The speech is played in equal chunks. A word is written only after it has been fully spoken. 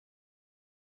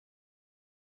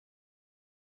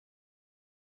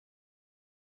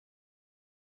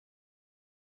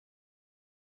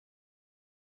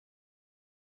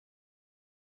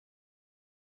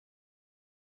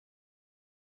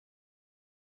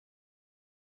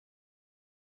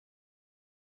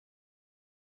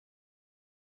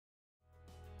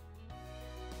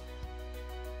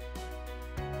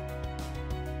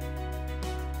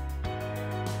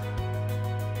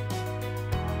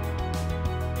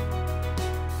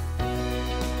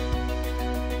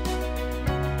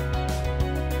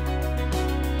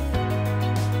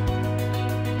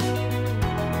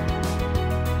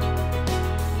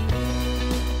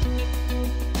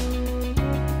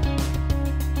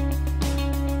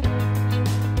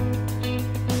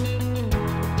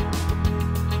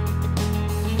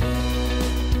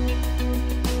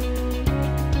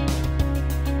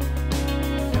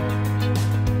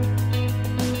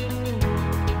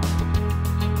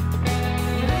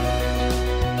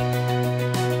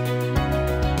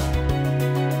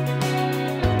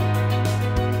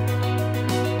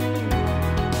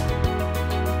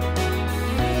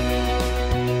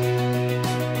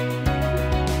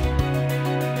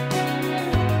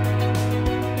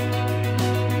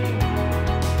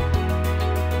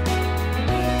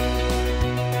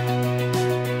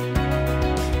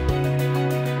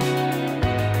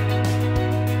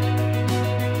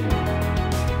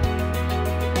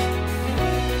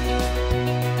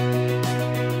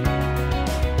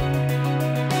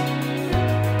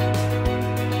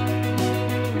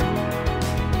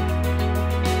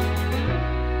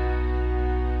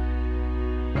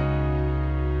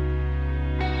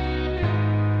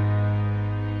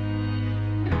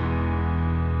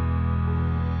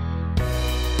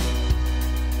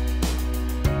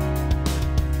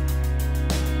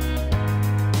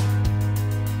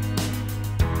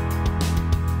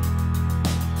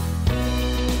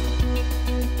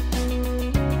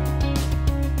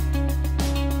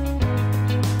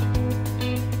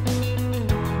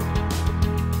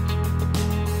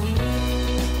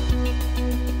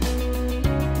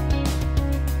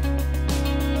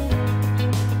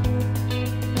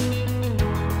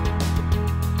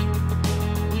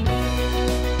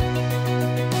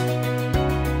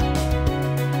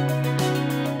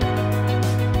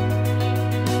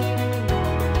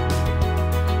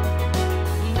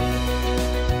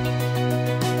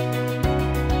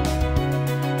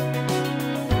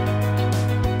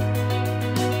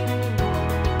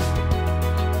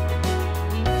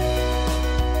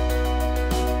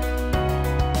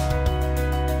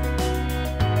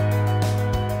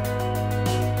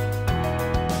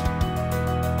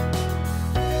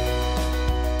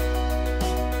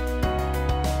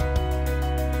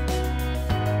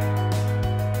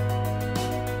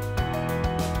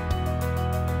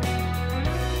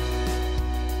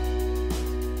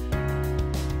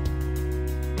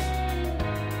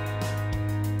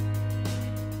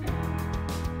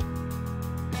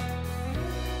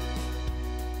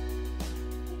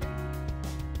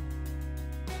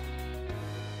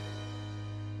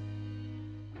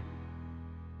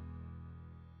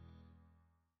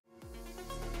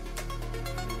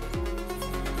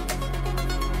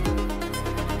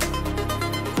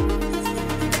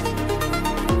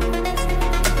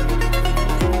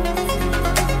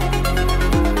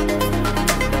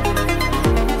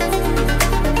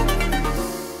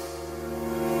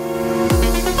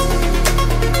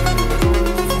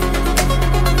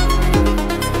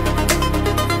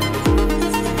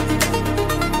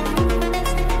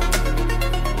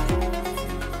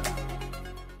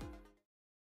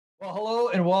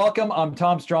welcome. I'm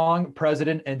Tom Strong,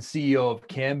 President and CEO of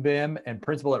CAMBIM and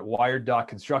Principal at Wired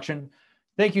Construction.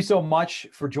 Thank you so much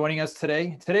for joining us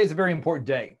today. Today is a very important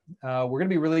day. We're going to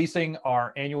be releasing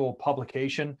our annual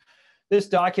publication. This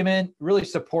document really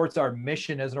supports our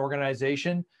mission as an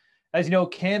organization. As you know,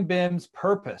 CAMBIM's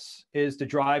purpose is to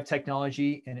drive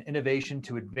technology and innovation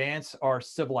to advance our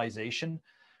civilization.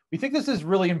 We think this is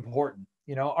really important.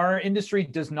 You know, our industry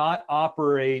does not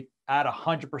operate at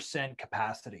 100%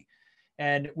 capacity.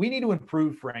 And we need to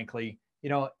improve, frankly. You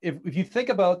know, if you think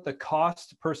about the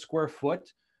cost per square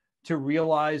foot to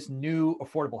realize new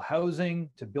affordable housing,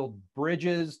 to build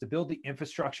bridges, to build the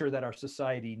infrastructure that our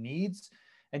society needs,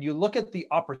 and you look at the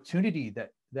opportunity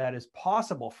that is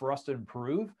possible for us to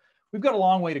improve, we've got a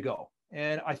long way to go.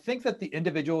 And I think that the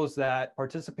individuals that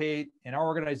participate in our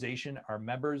organization, our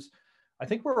members, I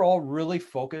think we're all really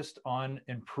focused on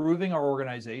improving our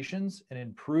organizations and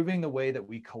improving the way that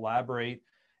we collaborate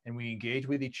and we engage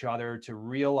with each other to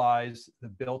realize the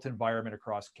built environment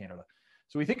across Canada.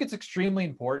 So we think it's extremely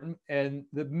important. And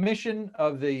the mission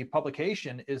of the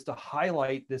publication is to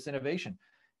highlight this innovation.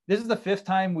 This is the fifth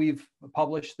time we've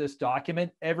published this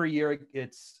document. Every year,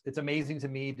 it's amazing to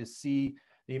me to see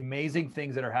the amazing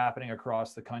things that are happening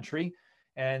across the country.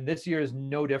 And this year is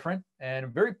no different. And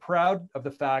I'm very proud of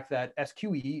the fact that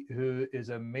SQE, who is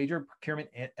a major procurement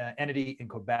entity in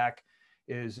Quebec,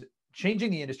 is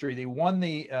changing the industry. They won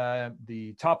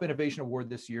the Top Innovation Award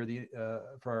this year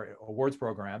for our awards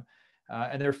program,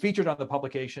 and they're featured on the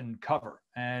publication cover.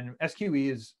 And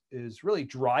SQE is really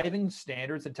driving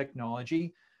standards and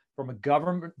technology from a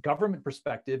government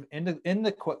perspective in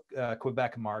the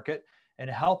Quebec market and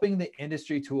helping the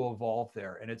industry to evolve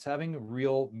there. And it's having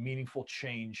real meaningful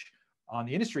change on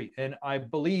the industry. And I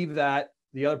believe that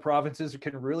the other provinces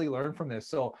can really learn from this.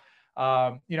 So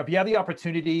you know, if you have the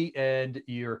opportunity and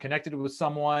you're connected with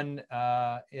someone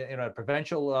at a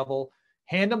provincial level,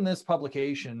 hand them this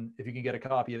publication if you can get a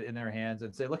copy of it in their hands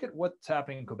and say, look at what's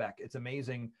happening in Quebec. It's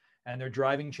amazing. And they're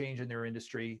driving change in their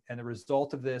industry. And the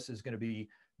result of this is going to be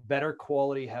better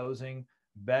quality housing,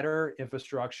 better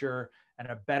infrastructure, and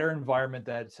a better environment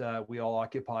that we all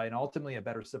occupy, and ultimately a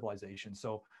better civilization.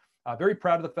 So very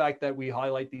proud of the fact that we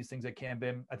highlight these things at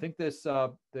CAMBIM. I think this,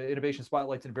 the Innovation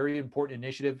Spotlight's a very important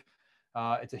initiative.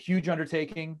 It's a huge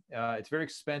undertaking. It's very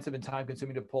expensive and time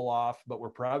consuming to pull off, but we're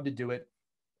proud to do it.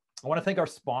 I want to thank our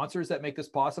sponsors that make this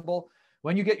possible.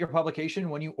 When you get your publication,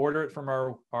 when you order it from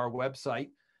our website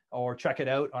or check it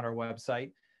out on our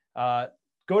website,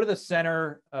 go to the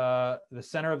center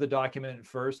of the document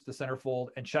first, the centerfold,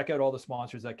 and check out all the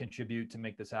sponsors that contribute to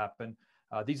make this happen.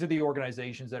 These are the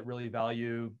organizations that really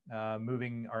value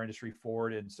moving our industry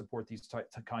forward and support these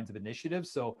kinds of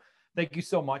initiatives. So thank you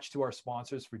so much to our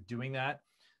sponsors for doing that.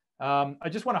 I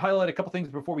just want to highlight a couple things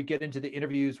before we get into the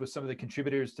interviews with some of the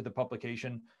contributors to the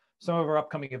publication. Some of our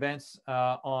upcoming events.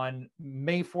 On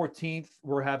May 14th,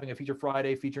 we're having a Feature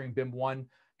Friday featuring BIM One,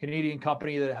 Canadian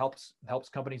company that helps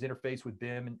companies interface with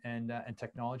BIM and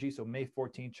technology. So May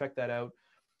 14th, check that out.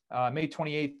 May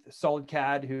 28th,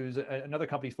 SolidCAD, who's another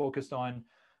company focused on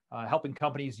helping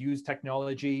companies use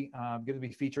technology. I'm going to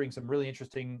be featuring some really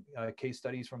interesting case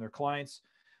studies from their clients.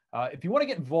 If you want to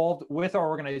get involved with our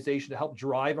organization to help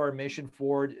drive our mission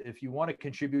forward, if you want to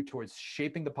contribute towards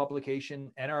shaping the publication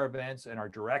and our events and our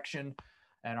direction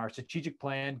and our strategic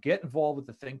plan, get involved with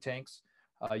the think tanks.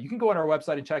 You can go on our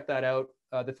website and check that out.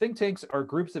 The think tanks are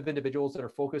groups of individuals that are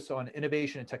focused on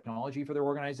innovation and technology for their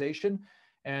organization.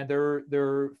 And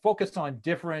they're focused on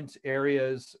different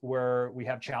areas where we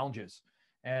have challenges.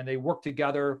 And they work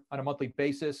together on a monthly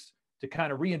basis to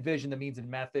kind of re-envision the means and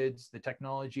methods, the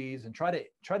technologies, and try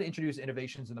to introduce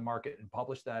innovations in the market and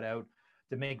publish that out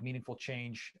to make meaningful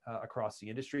change across the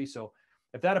industry. So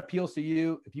if that appeals to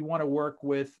you, if you want to work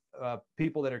with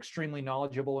people that are extremely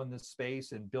knowledgeable in this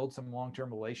space and build some long-term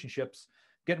relationships,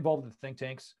 get involved with the think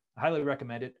tanks. I highly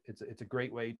recommend it. It's a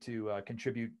great way to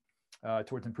contribute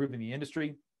towards improving the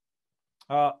industry.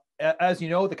 As you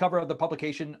know, the cover of the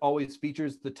publication always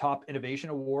features the Top Innovation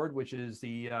Award, which is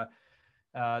the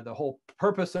whole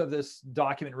purpose of this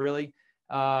document, really.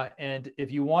 And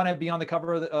if you want to be on the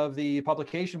cover of the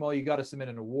publication, well, you got to submit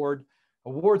an award.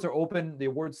 Awards are open. The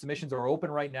award submissions are open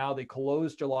right now. They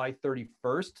close July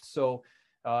 31st. So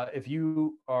if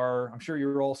you are, I'm sure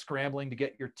you're all scrambling to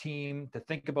get your team to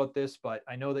think about this, but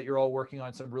I know that you're all working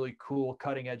on some really cool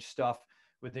cutting edge stuff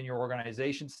within your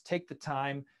organizations. Take the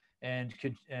time and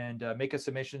make a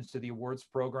submissions to the awards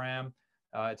program.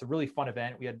 It's a really fun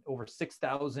event. We had over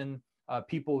 6,000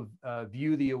 people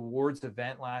view the awards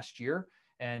event last year.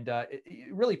 And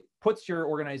it really puts your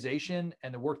organization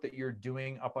and the work that you're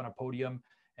doing up on a podium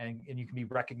and you can be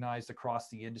recognized across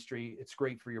the industry. It's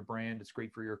great for your brand. It's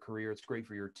great for your career. It's great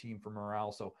for your team, for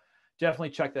morale. So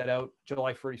definitely check that out.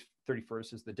 July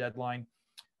 31st is the deadline.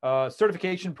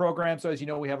 Certification program. So as you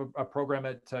know, we have a program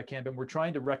at CanBIM. We're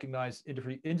trying to recognize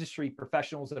industry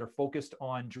professionals that are focused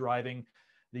on driving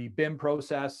the BIM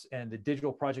process and the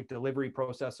digital project delivery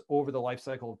process over the life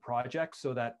cycle of projects,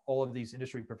 so that all of these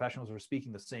industry professionals are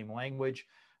speaking the same language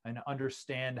and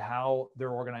understand how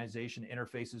their organization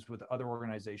interfaces with other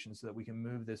organizations, so that we can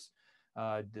move this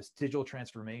digital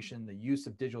transformation, the use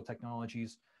of digital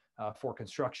technologies for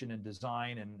construction and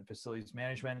design and facilities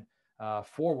management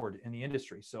forward in the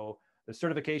industry. So the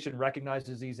certification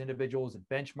recognizes these individuals and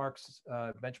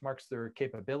benchmarks their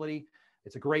capability.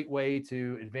 It's a great way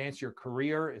to advance your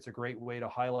career. It's a great way to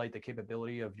highlight the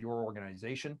capability of your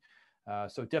organization.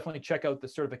 So definitely check out the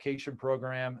certification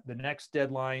program. The next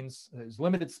deadlines, there's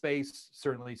limited space,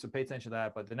 certainly, so pay attention to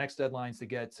that. But the next deadlines to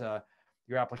get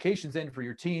your applications in for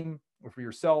your team or for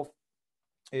yourself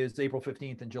is April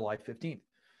 15th and July 15th.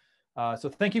 So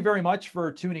thank you very much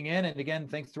for tuning in. And again,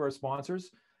 thanks to our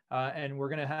sponsors. And we're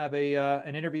going to have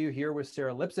an interview here with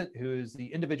Sarah Lipsett, who is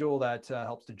the individual that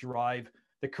helps to drive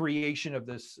the creation of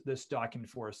this document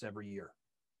for us every year.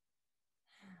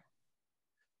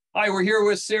 Hi, we're here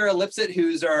with Sarah Lipsett,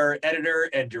 who's our editor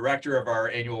and director of our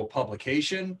annual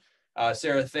publication.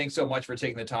 Sarah, thanks so much for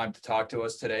taking the time to talk to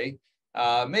us today.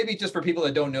 Maybe just for people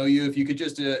that don't know you, if you could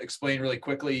just explain really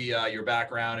quickly your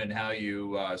background and how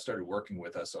you started working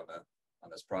with us on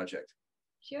this project.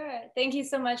 Sure. Thank you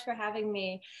so much for having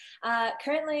me.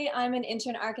 Currently, I'm an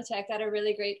intern architect at a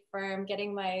really great firm,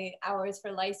 getting my hours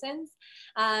for license.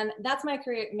 That's my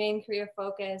main career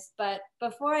focus. But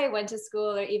before I went to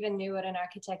school or even knew what an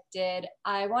architect did,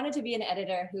 I wanted to be an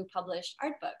editor who published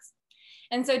art books.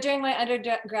 And so during my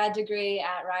undergrad degree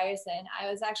at Ryerson, I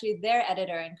was actually their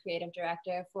editor and creative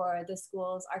director for the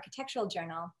school's architectural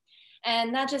journal.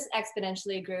 And that just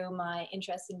exponentially grew my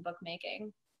interest in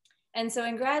bookmaking. And so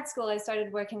in grad school, I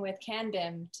started working with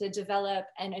CanBIM to develop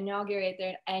and inaugurate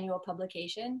their annual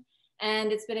publication.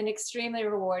 And it's been an extremely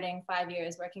rewarding 5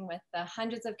 years working with the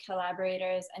hundreds of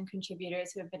collaborators and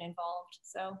contributors who have been involved.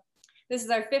 So this is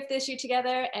our 5th issue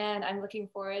together, and I'm looking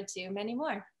forward to many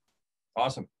more.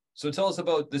 Awesome. So tell us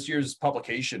about this year's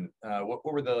publication. What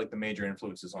were the major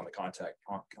influences on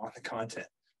the content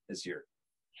this year?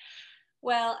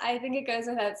 Well, I think it goes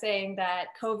without saying that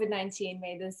COVID-19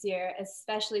 made this year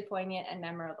especially poignant and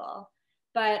memorable.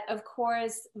 But of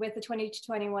course, with the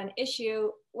 2021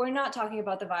 issue, we're not talking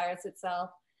about the virus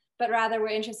itself, but rather we're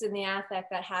interested in the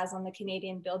effect that has on the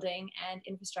Canadian building and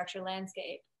infrastructure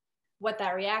landscape, what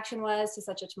that reaction was to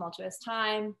such a tumultuous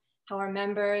time, how our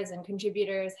members and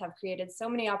contributors have created so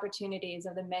many opportunities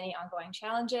of the many ongoing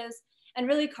challenges, and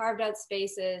really carved out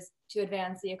spaces to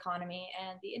advance the economy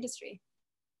and the industry.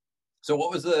 So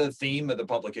what was the theme of the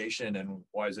publication and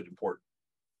why is it important?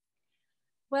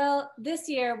 Well, this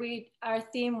year our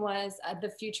theme was the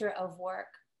future of work.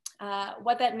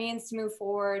 What that means to move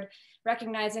forward,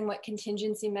 recognizing what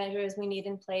contingency measures we need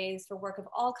in place for work of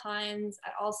all kinds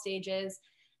at all stages,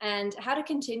 and how to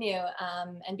continue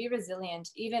and be resilient,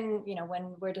 even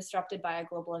when we're disrupted by a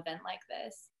global event like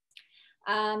this.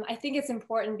 I think it's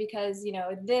important because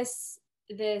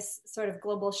this sort of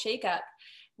global shakeup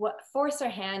forced our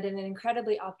hand in an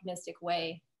incredibly optimistic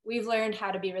way. We've learned how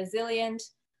to be resilient,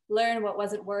 learn what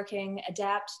wasn't working,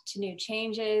 adapt to new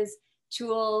changes,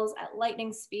 tools at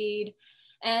lightning speed.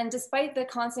 And despite the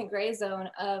constant gray zone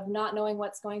of not knowing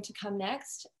what's going to come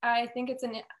next, I think it's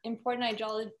an important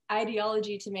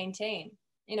ideology to maintain.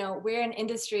 We're an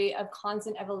industry of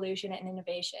constant evolution and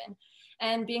innovation,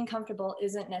 and being comfortable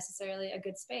isn't necessarily a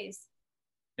good space.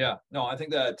 Yeah, no, I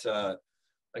think that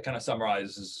that kind of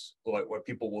summarizes what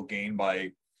people will gain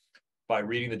by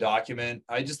reading the document.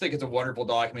 I just think it's a wonderful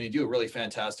document. You do a really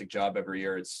fantastic job every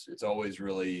year. It's always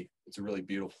it's a really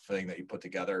beautiful thing that you put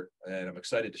together, and I'm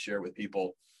excited to share it with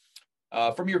people.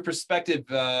 From your perspective,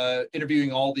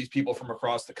 interviewing all these people from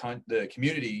across the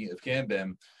community of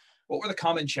CanBIM, what were the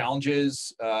common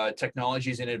challenges,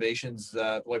 technologies, innovations,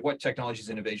 what technologies,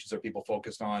 innovations are people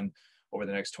focused on over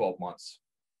the next 12 months?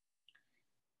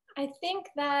 I think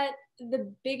that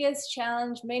the biggest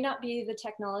challenge may not be the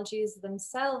technologies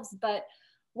themselves, but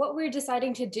what we're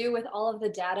deciding to do with all of the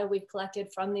data we've collected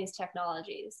from these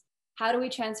technologies. How do we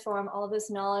transform all of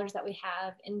this knowledge that we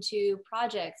have into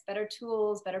projects, better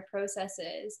tools, better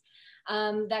processes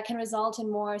that can result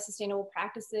in more sustainable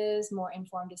practices, more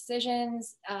informed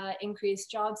decisions,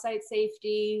 increased job site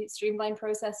safety, streamlined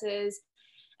processes,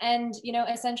 and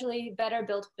essentially better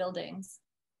built buildings.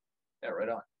 Yeah, right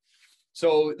on.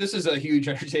 So this is a huge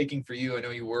undertaking for you. I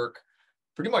know you work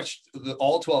pretty much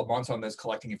all 12 months on this,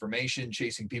 collecting information,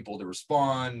 chasing people to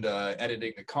respond,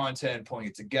 editing the content, pulling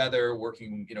it together,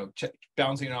 working,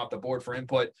 bouncing it off the board for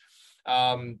input.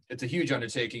 It's a huge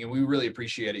undertaking, and we really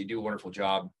appreciate it. You do a wonderful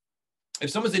job. If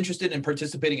someone's interested in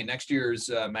participating in next year's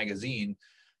magazine,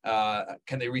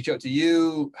 can they reach out to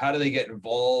you? How do they get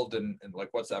involved? And like,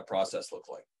 what's that process look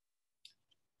like?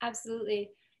 Absolutely.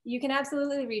 You can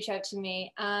absolutely reach out to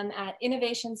me at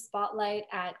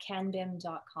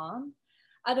innovationspotlight@canbim.com.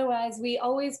 Otherwise, we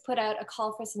always put out a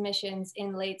call for submissions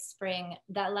in late spring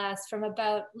that lasts from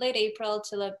about late April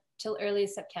till early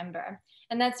September.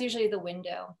 And that's usually the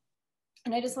window.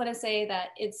 And I just want to say that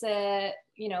it's as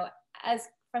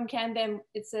from CanBIM,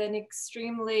 it's an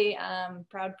extremely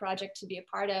proud project to be a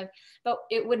part of, but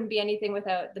it wouldn't be anything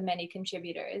without the many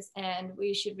contributors. And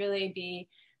we should really be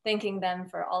thanking them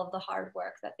for all of the hard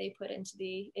work that they put into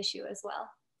the issue as well.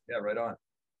 Yeah, right on.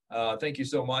 Thank you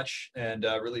so much. And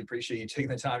really appreciate you taking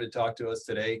the time to talk to us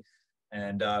today.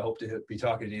 And I hope to be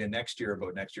talking to you next year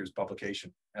about next year's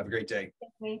publication. Have a great day.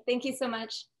 Thank you so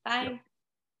much. Bye. Yep.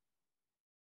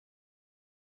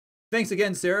 Thanks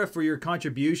again, Sarah, for your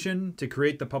contribution to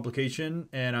create the publication.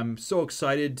 And I'm so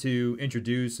excited to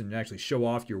introduce and actually show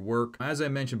off your work. As I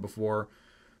mentioned before,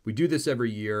 we do this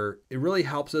every year. It really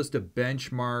helps us to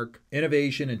benchmark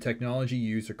innovation and technology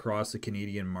use across the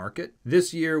Canadian market.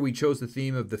 This year, we chose the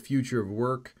theme of the future of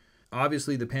work.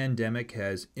 Obviously, the pandemic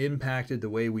has impacted the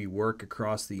way we work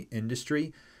across the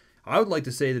industry. I would like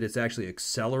to say that it's actually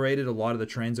accelerated a lot of the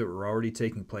trends that were already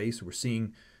taking place. We're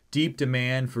seeing deep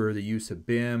demand for the use of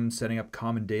BIM, setting up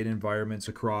common data environments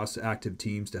across active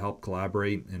teams to help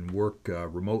collaborate and work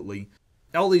remotely.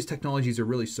 All these technologies are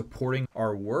really supporting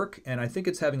our work, and I think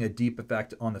it's having a deep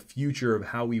effect on the future of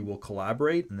how we will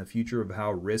collaborate and the future of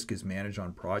how risk is managed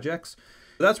on projects.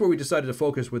 That's where we decided to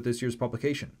focus with this year's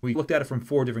publication. We looked at it from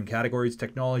 4 different categories: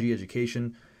 technology,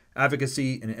 education,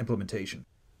 advocacy, and implementation.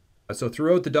 So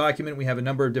throughout the document, we have a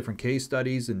number of different case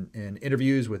studies and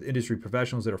interviews with industry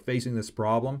professionals that are facing this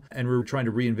problem, and we're trying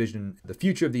to re-envision the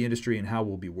future of the industry and how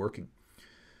we'll be working.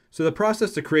 So the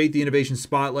process to create the Innovation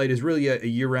Spotlight is really a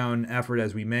year-round effort,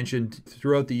 as we mentioned.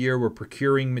 Throughout the year, we're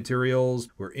procuring materials,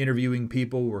 we're interviewing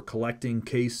people, we're collecting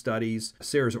case studies.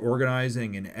 Sarah's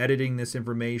organizing and editing this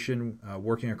information,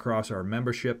 working across our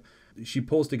membership. She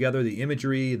pulls together the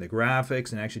imagery and the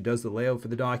graphics and actually does the layout for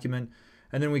the document.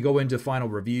 And then we go into final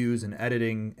reviews and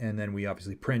editing, and then we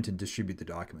obviously print and distribute the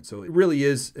document. So it really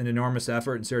is an enormous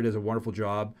effort, and Sarah does a wonderful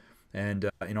job. And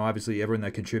obviously everyone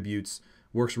that contributes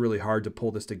works really hard to pull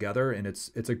this together, and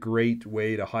it's a great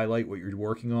way to highlight what you're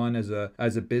working on as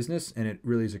a business, and it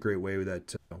really is a great way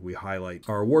that we highlight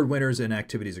our award winners and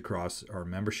activities across our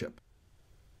membership.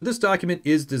 This document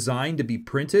is designed to be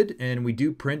printed, and we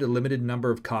do print a limited number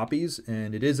of copies,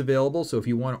 and it is available. So if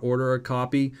you want to order a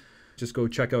copy, just go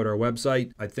check out our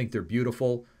website. I think they're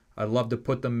beautiful. I love to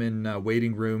put them in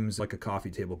waiting rooms like a coffee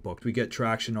table book. We get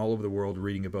traction all over the world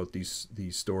reading about these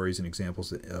stories and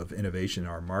examples of innovation in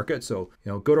our market. So,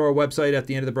 go to our website at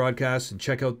the end of the broadcast and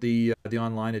check out the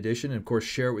online edition, and of course,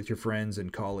 share it with your friends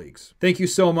and colleagues. Thank you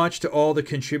so much to all the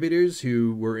contributors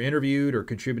who were interviewed or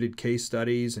contributed case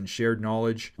studies and shared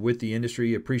knowledge with the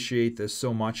industry. Appreciate this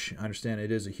so much. I understand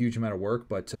it is a huge amount of work,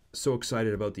 but so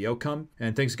excited about the outcome.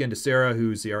 And thanks again to Sarah,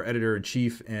 who's our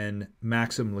editor-in-chief, and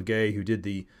Maxim Legay, who did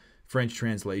the French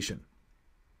translation.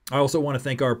 I also want to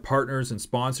thank our partners and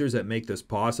sponsors that make this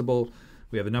possible.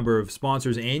 We have a number of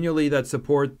sponsors annually that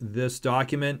support this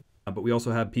document, but we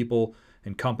also have people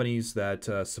and companies that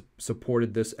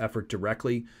supported this effort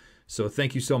directly. So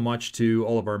thank you so much to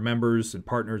all of our members and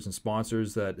partners and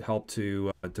sponsors that helped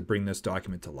to bring this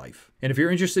document to life. And if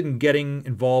you're interested in getting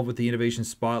involved with the Innovation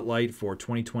Spotlight for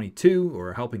 2022,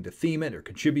 or helping to theme it or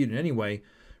contribute in any way,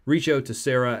 reach out to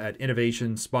Sarah at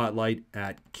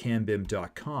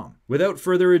innovationspotlight@canbim.com. Without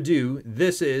further ado,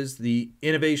 this is the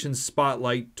Innovation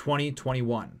Spotlight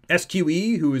 2021.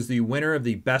 SQE, who is the winner of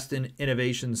the Best in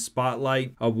Innovation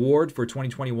Spotlight Award for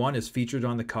 2021, is featured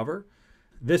on the cover.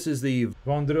 This is the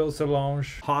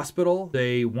Vaudreuil-Soulanges Hospital,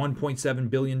 a $1.7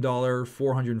 billion,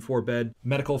 404-bed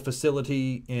medical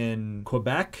facility in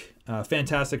Quebec. A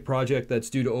fantastic project that's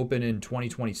due to open in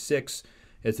 2026.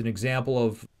 It's an example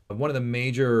of one of the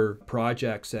major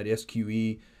projects that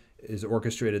SQE is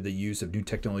orchestrated the use of new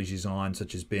technologies on,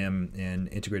 such as BIM and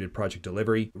integrated project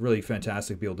delivery. Really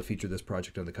fantastic to be able to feature this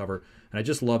project on the cover. And I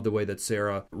just love the way that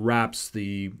Sarah wraps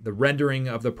the rendering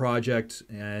of the project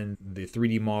and the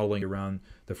 3D modeling around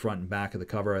the front and back of the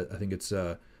cover. I think it's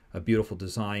a beautiful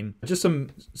design. Just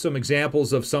some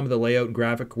examples of some of the layout and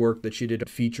graphic work that she did,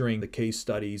 featuring the case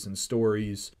studies and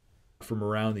stories from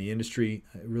around the industry.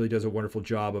 It really does a wonderful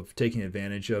job of taking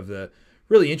advantage of the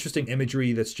really interesting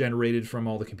imagery that's generated from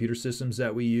all the computer systems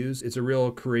that we use. It's a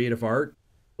real creative art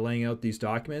laying out these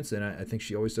documents, and I think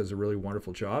she always does a really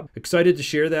wonderful job. Excited to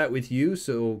share that with you,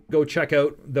 so go check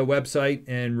out the website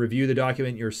and review the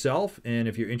document yourself. And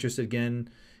if you're interested again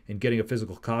in getting a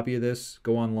physical copy of this,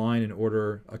 go online and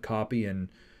order a copy and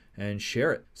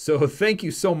share it. So thank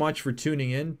you so much for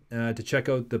tuning in to check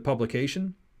out the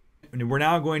publication. And we're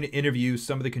now going to interview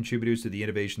some of the contributors to the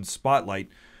Innovation Spotlight,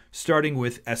 starting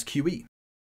with SQE.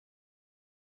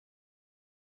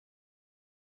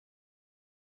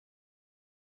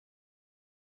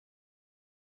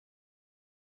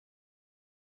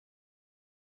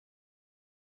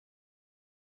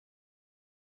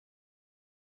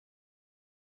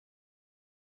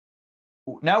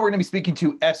 Now we're going to be speaking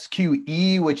to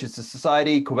SQE, which is the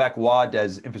Société Québécoise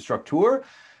des Infrastructures.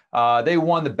 They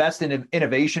won the Best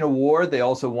Innovation Award. They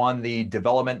also won the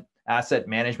Development, Asset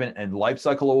Management, and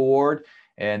Lifecycle Award.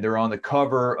 And they're on the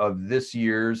cover of this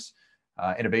year's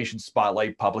Innovation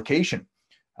Spotlight publication.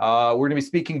 We're going to be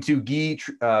speaking to Guy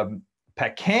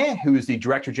Paquin, who is the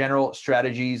Director General,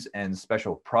 Strategies and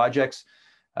Special Projects.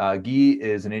 Guy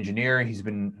is an engineer. He's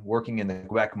been working in the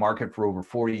Quebec market for over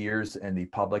 40 years in the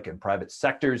public and private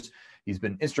sectors. He's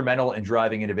been instrumental in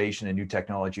driving innovation and new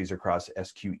technologies across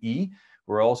SQE.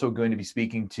 We're also going to be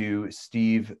speaking to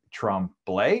Steve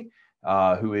Tremblay,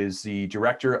 who is the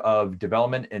Director of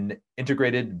Development and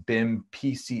Integrated BIM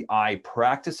PCI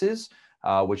Practices,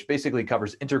 which basically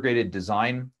covers integrated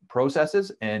design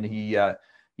processes. And he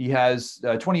has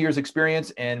 20 years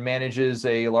experience and manages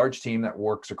a large team that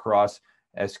works across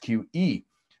SQE.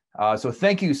 So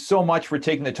thank you so much for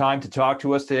taking the time to talk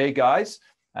to us today, guys.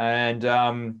 And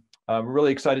I'm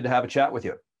really excited to have a chat with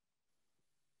you.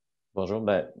 Bonjour,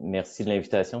 merci de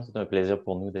l'invitation. C'est un plaisir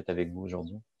pour nous d'être avec vous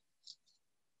aujourd'hui.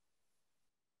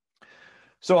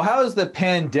 So how has the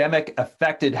pandemic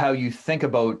affected how you think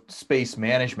about space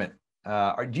management?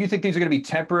 Do you think these are going to be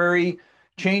temporary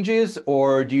changes,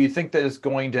 or do you think that it's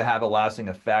going to have a lasting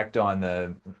effect on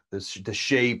the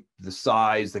shape, the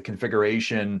size, the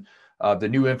configuration of the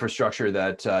new infrastructure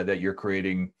that you're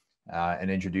creating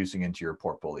and introducing into your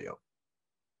portfolio?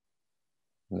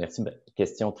 Merci.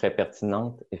 Question très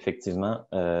pertinente. Effectivement,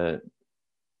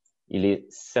 il est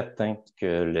certain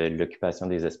que l'occupation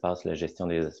des espaces, la gestion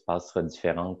des espaces sera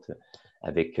différente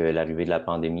avec l'arrivée de la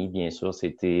pandémie. Bien sûr,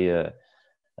 c'était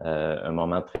un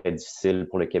moment très difficile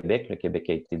pour le Québec. Le Québec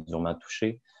a été durement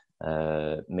touché,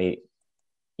 mais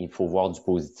il faut voir du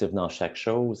positif dans chaque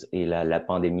chose et la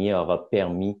pandémie aura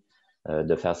permis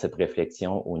de faire cette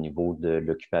réflexion au niveau de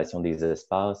l'occupation des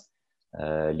espaces,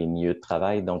 les milieux de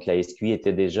travail. Donc, la SQI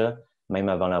était déjà, même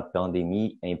avant la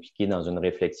pandémie, impliquée dans une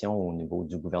réflexion au niveau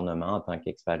du gouvernement en tant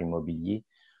qu'expert immobilier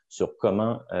sur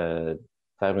comment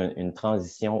faire une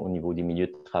transition au niveau des milieux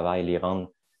de travail, les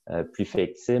rendre plus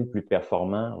flexibles, plus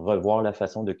performants, revoir la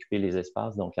façon d'occuper les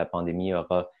espaces. Donc, la pandémie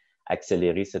aura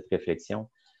accéléré cette réflexion.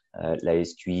 La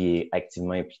SQI est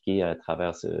activement impliquée à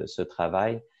travers ce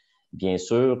travail. Bien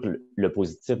sûr, le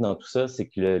positif dans tout ça, c'est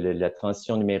que la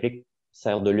transition numérique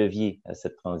sert de levier à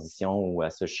cette transition ou à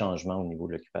ce changement au niveau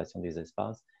de l'occupation des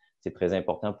espaces. C'est très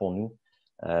important pour nous.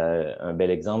 Un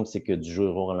bel exemple, c'est que du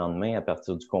jour au lendemain, à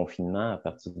partir du confinement, à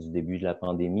partir du début de la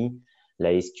pandémie,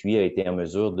 la SQI a été en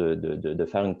mesure de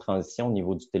faire une transition au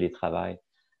niveau du télétravail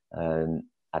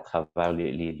à travers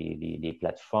les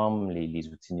plateformes, les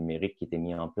outils numériques qui étaient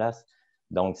mis en place.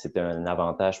 Donc, c'est un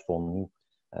avantage pour nous.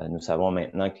 Nous savons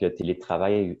maintenant que le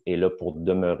télétravail est là pour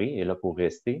demeurer, est là pour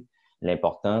rester.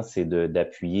 L'important, c'est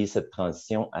d'appuyer cette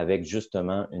transition avec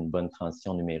justement une bonne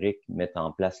transition numérique, mettre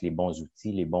en place les bons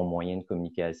outils, les bons moyens de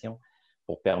communication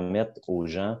pour permettre aux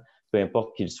gens, peu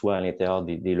importe qu'ils soient à l'intérieur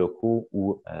des locaux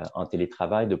ou en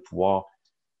télétravail, de pouvoir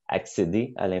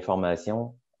accéder à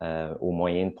l'information, aux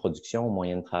moyens de production, aux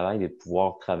moyens de travail, de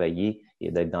pouvoir travailler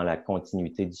et d'être dans la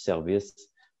continuité du service,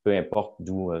 peu importe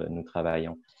d'où nous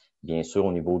travaillons. Bien sûr,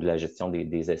 au niveau de la gestion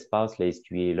des espaces, la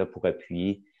SQI est là pour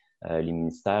appuyer les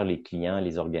ministères, les clients,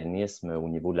 les organismes au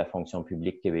niveau de la fonction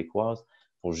publique québécoise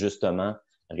pour justement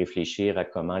réfléchir à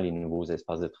comment les nouveaux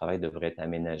espaces de travail devraient être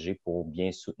aménagés pour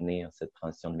bien soutenir cette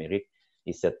transition numérique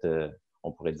et cette,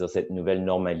 on pourrait dire, cette nouvelle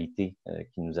normalité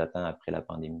qui nous attend après la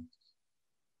pandémie.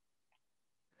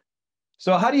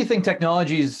 So how do you think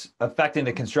technology is affecting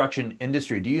the construction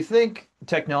industry? Do you think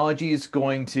technology is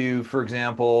going to, for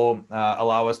example,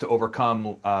 allow us to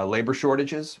overcome labor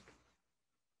shortages?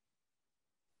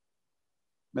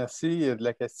 Merci de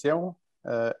la question.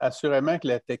 Assurément que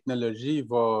la technologie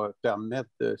va permettre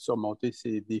de surmonter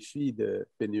ces défis de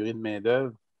pénurie de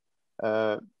main-d'œuvre.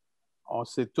 On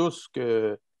sait tous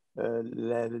que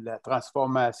la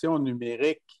transformation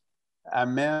numérique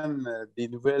amène des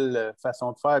nouvelles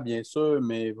façons de faire, bien sûr,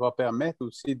 mais va permettre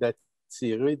aussi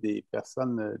d'attirer des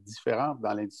personnes différentes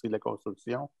dans l'industrie de la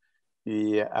construction.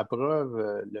 Et à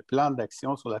preuve, le plan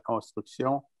d'action sur la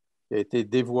construction qui a été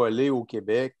dévoilé au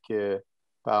Québec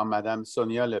par Mme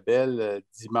Sonia Lebel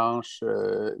dimanche,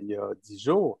 il y a 10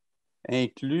 jours,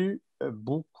 inclut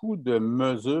beaucoup de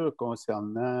mesures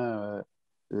concernant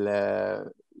la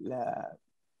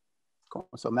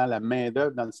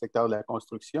main-d'œuvre dans le secteur de la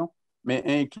construction, mais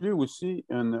inclut aussi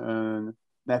une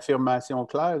affirmation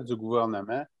claire du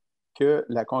gouvernement que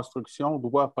la construction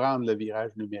doit prendre le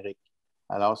virage numérique.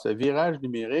 Alors, ce virage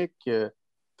numérique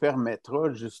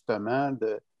permettra justement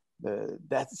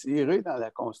d'attirer dans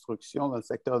la construction, dans le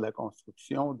secteur de la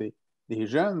construction, des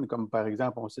jeunes, comme par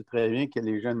exemple, on sait très bien que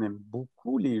les jeunes aiment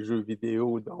beaucoup les jeux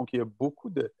vidéo. Donc, il y a beaucoup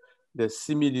de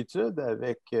similitudes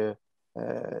avec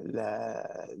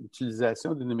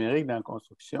l'utilisation du numérique dans la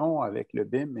construction, avec le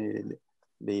BIM et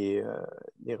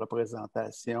les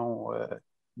représentations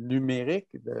numériques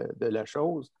de la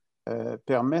chose.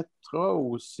 Permettra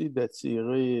aussi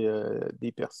d'attirer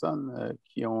des personnes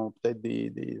qui ont peut-être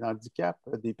des handicaps,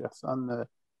 des personnes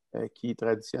qui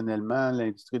traditionnellement,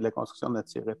 l'industrie de la construction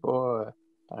n'attirait pas,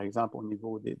 par exemple au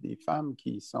niveau des femmes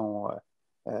qui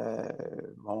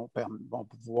vont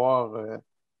pouvoir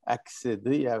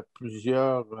accéder à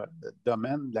plusieurs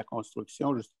domaines de la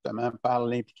construction justement par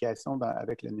l'implication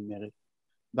avec le numérique.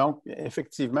 Donc,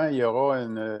 effectivement, il y aura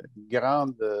un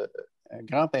grand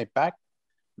impact.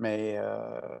 Mais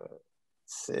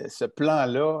ce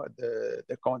plan-là,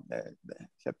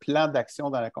 ce plan d'action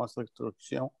dans la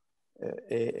construction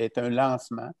est un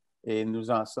lancement et nous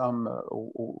en sommes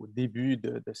au début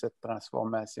de cette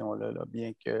transformation-là,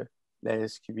 bien que la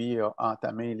SQI a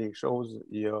entamé les choses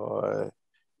il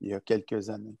y a quelques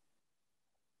années.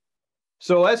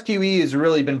 So SQE has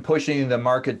really been pushing the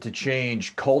market to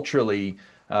change culturally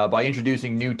by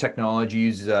introducing new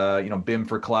technologies, BIM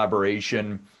for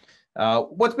collaboration.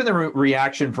 What's been the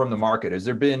reaction from the market? Has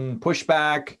there been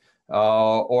pushback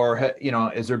or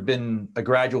has there been a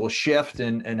gradual shift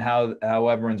in how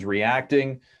everyone's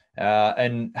reacting?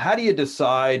 And how do you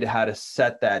decide how to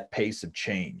set that pace of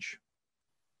change?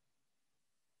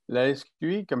 La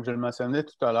SQI, comme je le mentionnais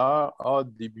tout à l'heure, a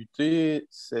débuté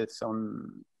son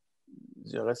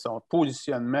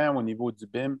positionnement au niveau du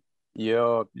BIM il y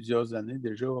a plusieurs années,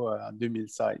 déjà en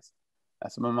 2016. À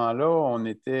ce moment-là, on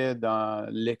était dans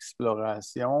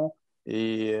l'exploration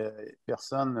et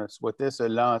personne ne souhaitait se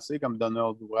lancer comme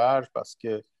donneur d'ouvrage parce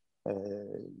que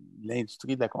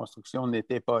l'industrie de la construction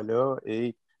n'était pas là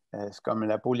et c'est comme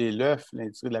la poule et l'œuf,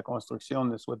 l'industrie de la construction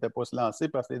ne souhaitait pas se lancer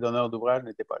parce que les donneurs d'ouvrage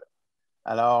n'étaient pas là.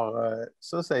 Alors,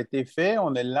 ça a été fait,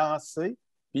 on a lancé,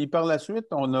 puis par la suite,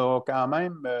 on a quand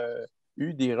même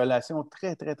eu des relations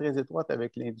très, très, très étroites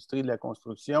avec l'industrie de la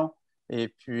construction. Et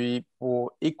puis,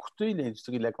 pour écouter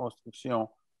l'industrie de la construction,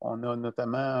 on a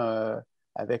notamment,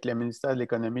 avec le ministère de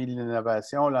l'Économie et de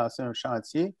l'Innovation, lancé un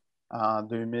chantier en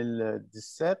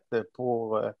 2017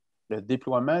 pour le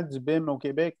déploiement du BIM au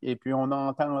Québec. Et puis, on a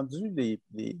entendu les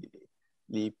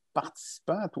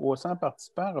participants, 300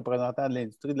 participants représentants de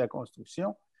l'industrie de la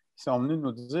construction, qui sont venus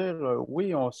nous dire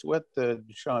oui, on souhaite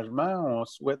du changement, on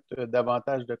souhaite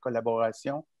davantage de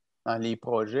collaboration dans les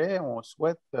projets, on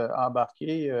souhaite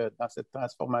embarquer dans cette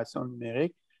transformation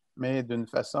numérique, mais d'une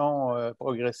façon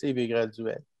progressive et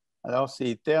graduelle. Alors,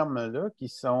 ces termes-là qui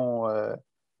sont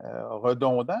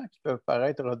redondants, qui peuvent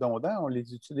paraître redondants, on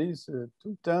les utilise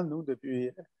tout le temps, nous,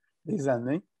 depuis des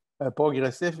années,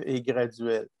 progressif et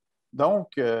graduel.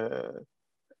 Donc,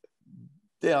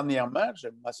 dernièrement, je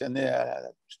mentionnais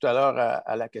tout à l'heure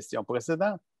à la question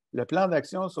précédente, le plan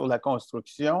d'action sur la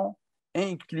construction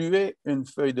incluait une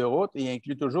feuille de route et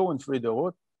inclut toujours une feuille de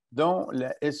route dont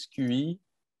la SQI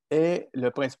est le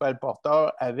principal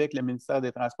porteur avec le ministère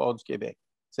des Transports du Québec.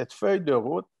 Cette feuille de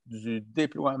route du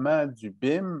déploiement du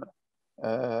BIM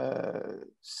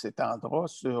s'étendra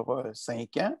sur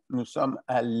 5 ans. Nous sommes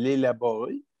à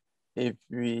l'élaborer. Et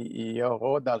puis, il y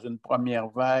aura dans une première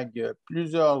vague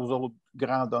plusieurs autres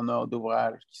grands donneurs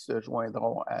d'ouvrage qui se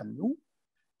joindront à nous.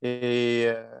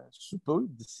 Et sous peu,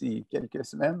 d'ici quelques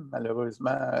semaines,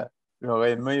 malheureusement,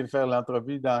 j'aurais aimé faire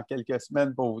l'entrevue dans quelques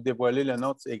semaines pour vous dévoiler le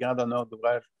nom de ces grands donneurs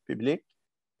d'ouvrage publics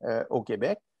au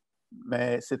Québec.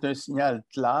 Mais c'est un signal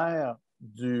clair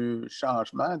du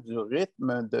changement, du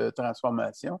rythme de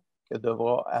transformation que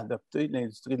devra adopter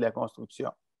l'industrie de la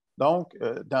construction. Donc,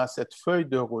 dans cette feuille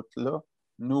de route-là,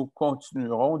 nous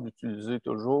continuerons d'utiliser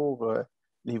toujours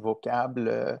les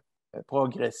vocables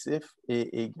progressifs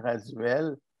et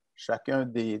graduels. Chacun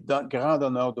des grands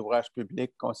donneurs d'ouvrages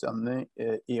publics concernés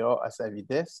ira à sa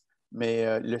vitesse,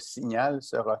 mais le signal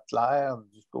sera clair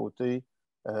du côté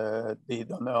des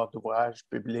donneurs d'ouvrages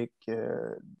publics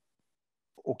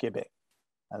au Québec.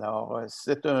 Alors,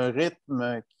 c'est un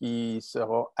rythme qui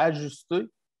sera ajusté,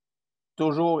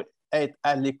 toujours être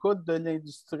à l'écoute de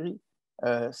l'industrie,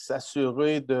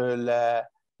 s'assurer de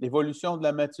l'évolution de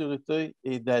la maturité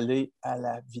et d'aller à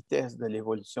la vitesse de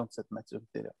l'évolution de cette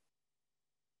maturité-là.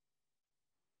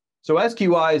 So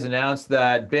SQI has announced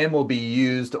that BIM will be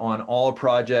used on all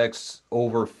projects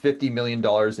over $50 million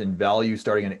in value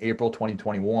starting in April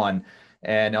 2021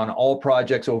 and on all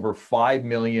projects over $5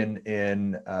 million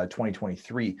in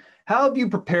 2023. How have you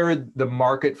prepared the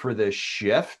market for this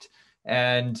shift?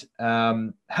 And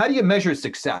how do you measure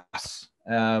success?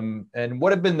 And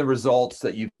what have been the results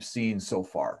that you've seen so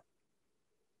far?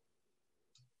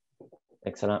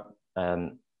 Excellent.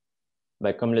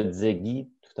 Comme le disait Guy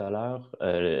tout à l'heure,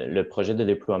 le projet de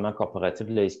déploiement corporatif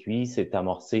de la SQI s'est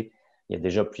amorcé il y a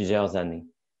déjà plusieurs années.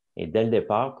 Et dès le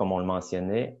départ, comme on le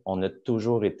mentionnait, on a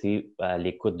toujours été à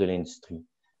l'écoute de l'industrie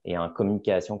et en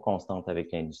communication constante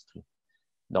avec l'industrie.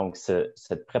 Donc,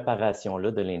 cette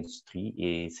préparation-là de l'industrie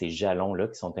et ces jalons-là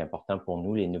qui sont importants pour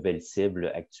nous, les nouvelles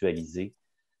cibles actualisées,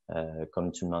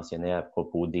 comme tu le mentionnais à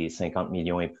propos des 50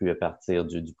 millions et plus à partir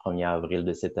du 1er avril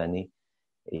de cette année,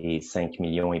 et 5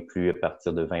 millions et plus à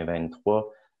partir de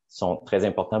 2023 sont très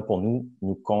importants pour nous.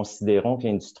 Nous considérons que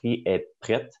l'industrie est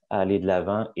prête à aller de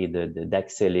l'avant et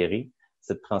d'accélérer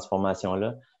cette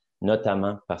transformation-là,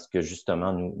 notamment parce que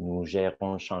justement, nous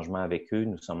gérons le changement avec eux.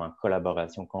 Nous sommes en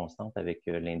collaboration constante avec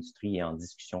l'industrie et en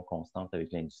discussion constante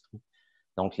avec l'industrie.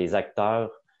 Donc, les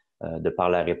acteurs, de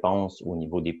par la réponse au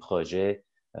niveau des projets,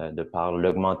 de par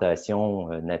l'augmentation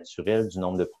naturelle du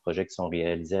nombre de projets qui sont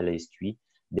réalisés à la SQI,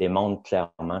 démontre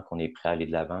clairement qu'on est prêt à aller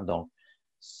de l'avant. Donc,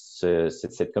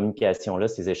 cette communication-là,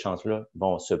 ces échanges-là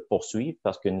vont se poursuivre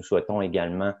parce que nous souhaitons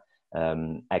également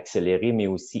accélérer, mais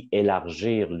aussi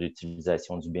élargir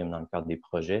l'utilisation du BIM dans le cadre des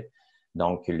projets.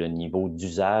 Donc, le niveau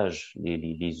d'usage,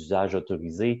 les usages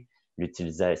autorisés,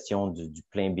 l'utilisation du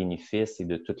plein bénéfice et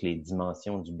de toutes les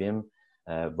dimensions du BIM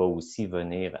va aussi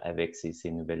venir avec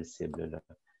ces nouvelles cibles-là.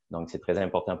 Donc, c'est très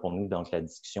important pour nous. Donc, la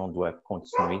discussion doit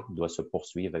continuer, doit se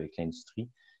poursuivre avec l'industrie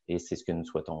et c'est ce que nous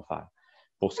souhaitons faire.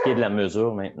 Pour ce qui est de la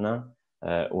mesure maintenant,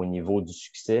 au niveau du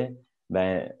succès,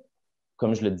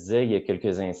 comme je le disais il y a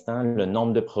quelques instants, le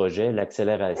nombre de projets,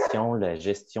 l'accélération, la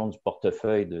gestion du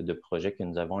portefeuille de projets que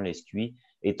nous avons à la SQI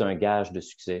est un gage de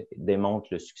succès, démontre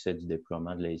le succès du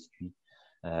déploiement de la SQI.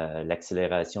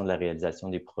 L'accélération de la réalisation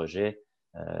des projets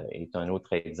est un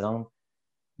autre exemple.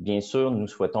 Bien sûr, nous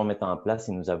souhaitons mettre en place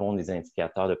et nous avons des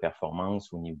indicateurs de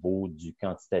performance au niveau du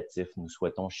quantitatif. Nous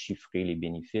souhaitons chiffrer les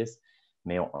bénéfices,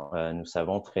 mais nous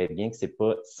savons très bien que ce n'est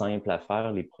pas simple à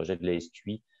faire. Les projets de la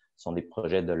SQI sont des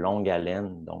projets de longue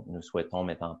haleine, donc nous souhaitons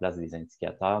mettre en place des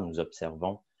indicateurs. Nous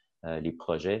observons les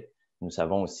projets. Nous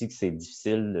savons aussi que c'est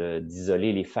difficile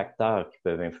d'isoler les facteurs qui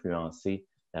peuvent influencer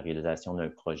la réalisation d'un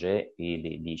projet et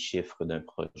les chiffres d'un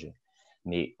projet.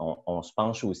 Mais on se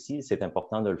penche aussi, c'est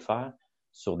important de le faire,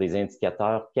 sur des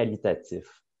indicateurs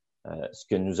qualitatifs. Ce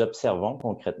que nous observons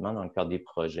concrètement dans le cadre des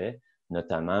projets,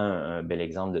 notamment un bel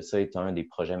exemple de ça est un des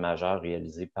projets majeurs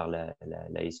réalisés par la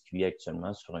SQI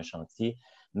actuellement sur un chantier,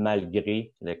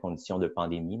 malgré les conditions de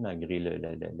pandémie, malgré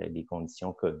les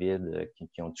conditions COVID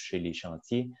qui ont touché les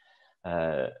chantiers.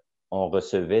 On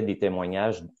recevait des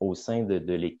témoignages au sein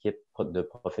de l'équipe de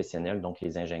professionnels, donc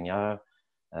les ingénieurs,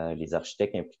 les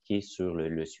architectes impliqués sur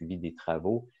le suivi des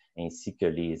travaux, ainsi que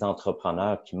les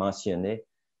entrepreneurs qui mentionnaient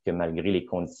que malgré les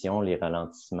conditions, les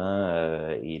ralentissements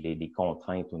et les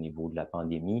contraintes au niveau de la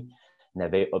pandémie,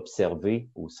 n'avaient observé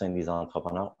au sein des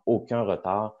entrepreneurs aucun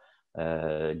retard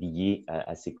lié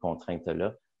à ces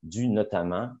contraintes-là, dû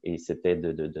notamment, et c'était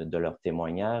de leur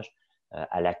témoignage,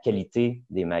 à la qualité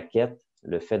des maquettes,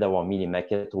 le fait d'avoir mis les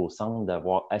maquettes au centre,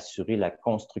 d'avoir assuré la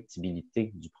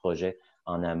constructibilité du projet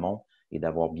en amont et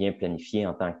d'avoir bien planifié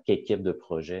en tant qu'équipe de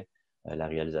projet la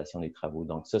réalisation des travaux.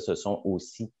 Donc ça, ce sont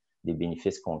aussi des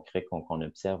bénéfices concrets qu'on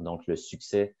observe. Donc le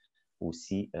succès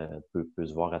aussi peut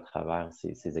se voir à travers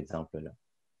ces exemples-là.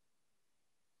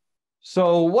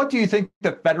 So what do you think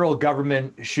the federal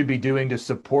government should be doing to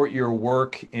support your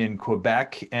work in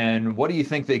Quebec, and what do you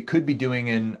think they could be doing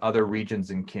in other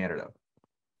regions in Canada?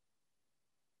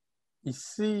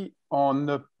 Ici, on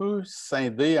ne peut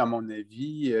scinder, à mon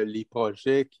avis, les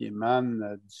projets qui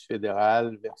émanent du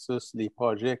fédéral versus les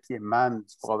projets qui émanent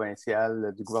du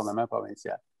provincial, du gouvernement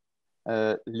provincial.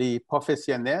 Les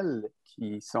professionnels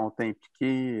qui sont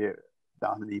impliqués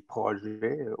dans les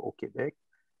projets au Québec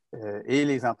et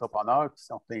les entrepreneurs qui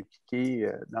sont impliqués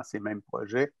dans ces mêmes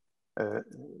projets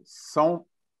sont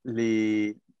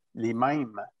les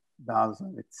mêmes dans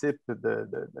un type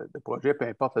de projet, peu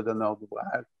importe le donneur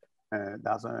d'ouvrage,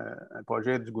 dans un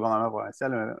projet du gouvernement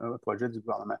provincial, un projet du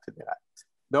gouvernement fédéral.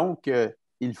 Donc,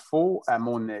 il faut, à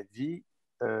mon avis,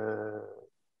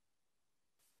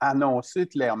 annoncer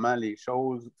clairement les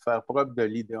choses, faire preuve de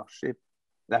leadership.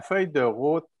 La feuille de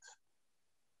route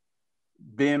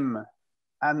BIM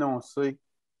annoncée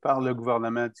par le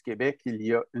gouvernement du Québec il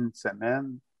y a une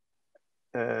semaine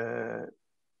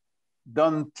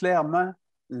donne clairement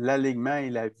l'alignement et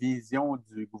la vision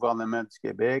du gouvernement du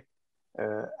Québec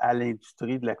à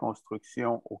l'industrie de la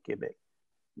construction au Québec.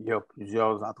 Il y a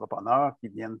plusieurs entrepreneurs qui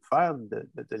viennent faire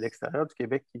de l'extérieur du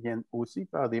Québec, qui viennent aussi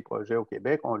faire des projets au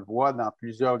Québec. On le voit dans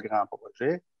plusieurs grands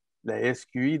projets. La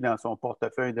SQI, dans son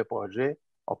portefeuille de projets,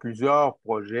 a plusieurs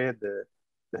projets de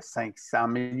 500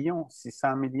 millions,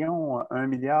 600 millions, 1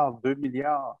 milliard, 2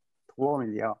 milliards, 3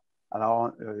 milliards.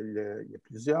 Alors, il y a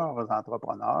plusieurs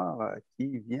entrepreneurs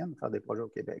qui viennent faire des projets au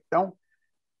Québec. Donc,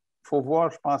 il faut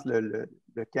voir, je pense, le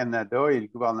Canada et le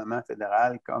gouvernement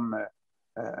fédéral comme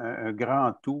un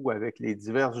grand tout avec les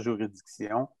diverses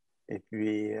juridictions. Et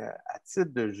puis, à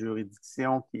titre de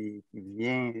juridiction qui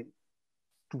vient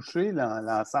toucher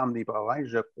l'ensemble des provinces,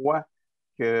 je crois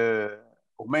que,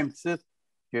 au même titre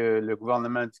que le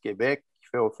gouvernement du Québec, qui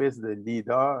fait office de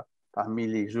leader parmi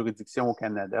les juridictions au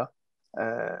Canada,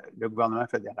 le gouvernement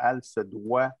fédéral se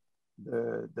doit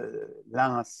de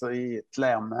lancer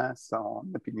clairement son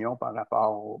opinion par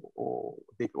rapport au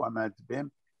déploiement du BIM,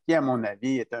 qui, à mon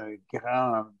avis, est un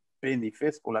grand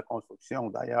bénéfice pour la construction.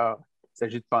 D'ailleurs, il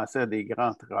s'agit de penser à des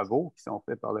grands travaux qui sont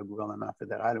faits par le gouvernement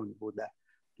fédéral au niveau de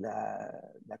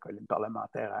la colline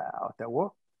parlementaire à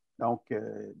Ottawa. Donc,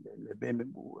 le BIM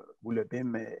ou le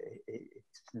BIM est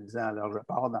utilisé en large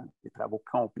part dans des travaux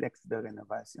complexes de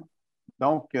rénovation.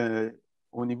 Donc,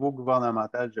 au niveau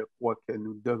gouvernemental, je crois que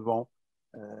nous devons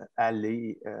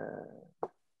aller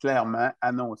clairement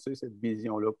annoncer cette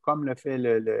vision-là, comme le fait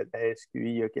la SQI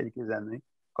il y a quelques années,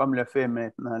 comme le fait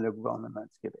maintenant le gouvernement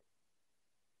du Québec.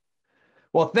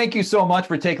 Well, thank you so much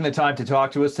for taking the time to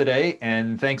talk to us today.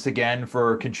 And thanks again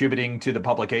for contributing to the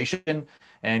publication.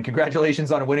 And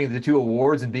congratulations on winning the 2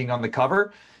 awards and being on the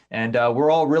cover. And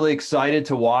we're all really excited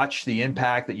to watch the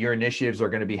impact that your initiatives are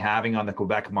going to be having on the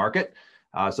Quebec market.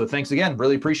 So thanks again.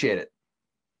 Really appreciate it.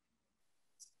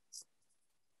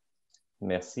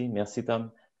 Merci, merci Tom.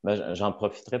 J'en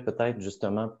profiterai peut-être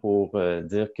justement pour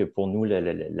dire que pour nous,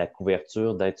 la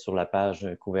couverture, d'être sur la page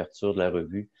couverture de la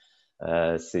revue,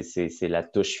 c'est la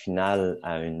touche finale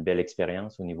à une belle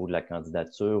expérience au niveau de la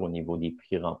candidature, au niveau des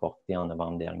prix remportés en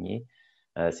novembre dernier.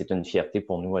 C'est une fierté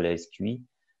pour nous à la SQI.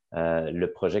 Le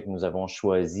projet que nous avons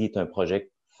choisi est un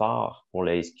projet phare pour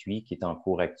la SQI qui est en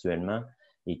cours actuellement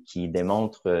et qui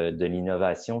démontre de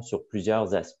l'innovation sur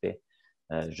plusieurs aspects.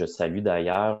 Je salue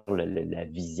d'ailleurs la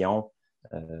vision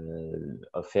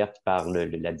offerte par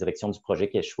la direction du projet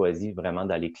qui a choisi vraiment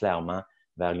d'aller clairement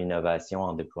vers l'innovation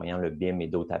en déployant le BIM et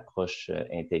d'autres approches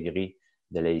intégrées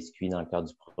de la SQI dans le cadre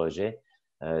du projet.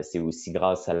 C'est aussi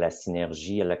grâce à la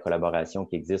synergie, à la collaboration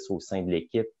qui existe au sein de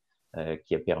l'équipe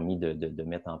qui a permis de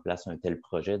mettre en place un tel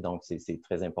projet. Donc, c'est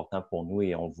très important pour nous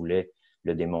et on voulait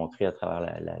le démontrer à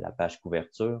travers la page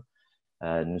couverture.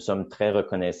 Nous sommes très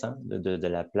reconnaissants de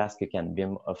la place que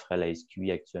CanBIM offre à la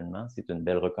SQI actuellement. C'est une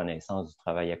belle reconnaissance du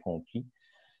travail accompli.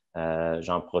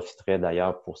 J'en profiterai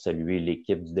d'ailleurs pour saluer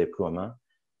l'équipe du déploiement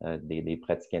des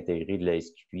pratiques intégrées de la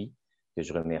SQI, que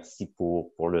je remercie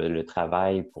pour le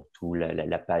travail, pour toute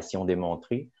la passion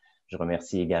démontrée. Je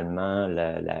remercie également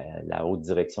la haute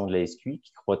direction de la SQI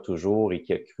qui croit toujours et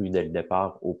qui a cru dès le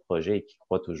départ au projet et qui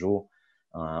croit toujours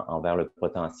envers le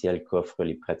potentiel qu'offrent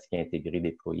les pratiques intégrées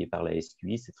déployées par la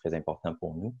SQI. C'est très important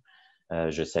pour nous.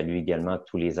 Je salue également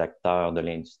tous les acteurs de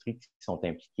l'industrie qui sont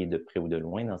impliqués de près ou de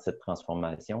loin dans cette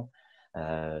transformation.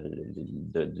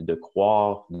 De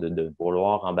croire, de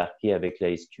vouloir embarquer avec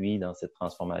la SQI dans cette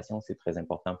transformation, c'est très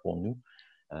important pour nous.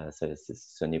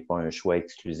 Ce n'est pas un choix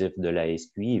exclusif de la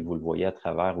SQI et vous le voyez à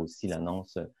travers aussi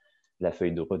l'annonce de la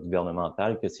feuille de route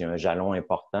gouvernementale que c'est un jalon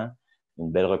important, une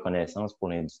belle reconnaissance pour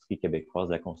l'industrie québécoise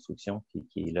de la construction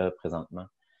qui est là présentement.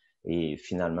 Et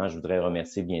finalement, je voudrais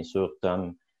remercier bien sûr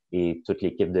Tom et toute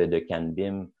l'équipe de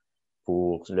CanBIM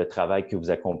pour le travail que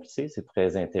vous accomplissez. C'est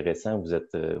très intéressant.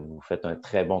 Vous faites un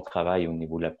très bon travail au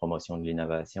niveau de la promotion de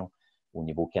l'innovation au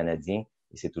niveau canadien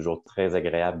et c'est toujours très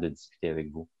agréable de discuter avec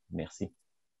vous. Merci.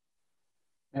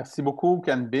 Merci beaucoup,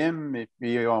 CanBIM. Et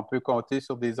puis, on peut compter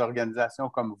sur des organisations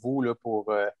comme vous là,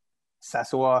 pour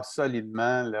s'asseoir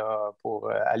solidement là, pour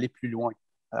aller plus loin.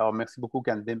 Alors, merci beaucoup,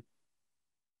 CanBIM.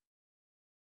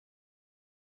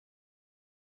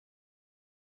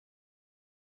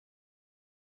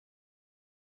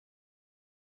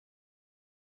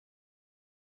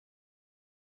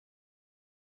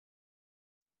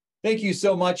 Thank you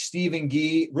so much, Steve and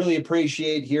Guy. Really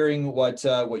appreciate hearing what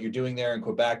you're doing there in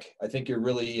Quebec. I think you're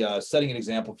really setting an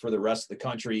example for the rest of the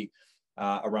country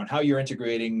around how you're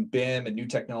integrating BIM and new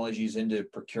technologies into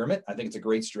procurement. I think it's a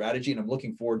great strategy, and I'm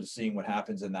looking forward to seeing what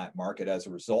happens in that market as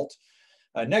a result.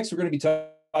 Next, we're going to be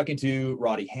talking to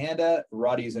Roddy Handa.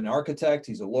 Roddy is an architect.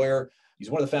 He's a lawyer.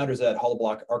 He's one of the founders at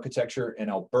HoloBlock Architecture in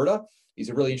Alberta. He's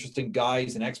a really interesting guy.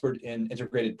 He's an expert in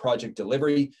integrated project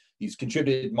delivery. He's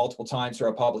contributed multiple times to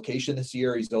our publication this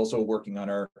year. He's also working on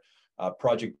our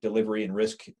project delivery and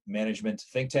risk management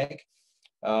think tank.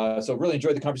 So really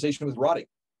enjoyed the conversation with Roddy.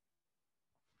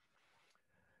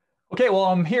 Okay, well,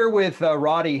 I'm here with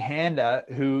Roddy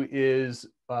Handa, who is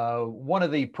one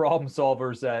of the problem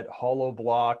solvers at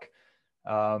HoloBlock.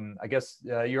 I guess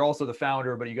you're also the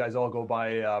founder, but you guys all go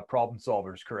by problem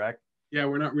solvers, correct? Yeah,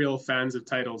 we're not real fans of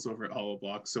titles over at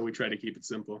HoloBlock, so we try to keep it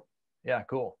simple. Yeah,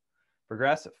 cool.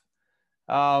 Progressive.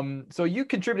 So you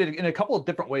contributed in a couple of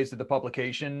different ways to the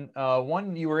publication.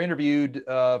 One, you were interviewed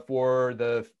for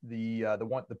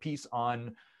the piece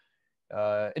on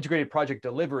integrated project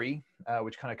delivery,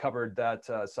 which kind of covered that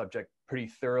subject pretty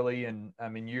thoroughly. And I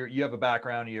mean, you have a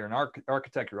background, you're an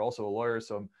architect, you're also a lawyer,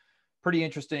 so pretty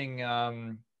interesting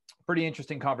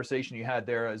conversation you had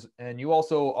there. And you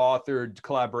also authored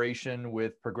collaboration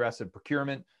with Progressive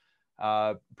Procurement.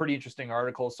 Pretty interesting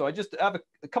article. So I just have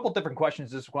a couple different questions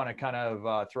just want to kind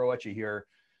of throw at you here.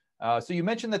 So you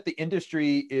mentioned that the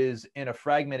industry is in a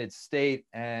fragmented state,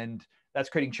 and that's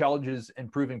creating challenges,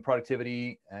 improving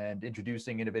productivity, and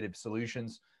introducing innovative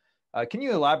solutions. Can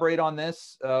you elaborate on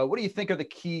this? What do you think are the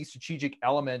key strategic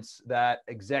elements that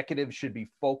executives should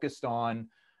be focused on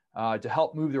to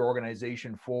help move their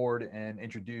organization forward and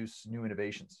introduce new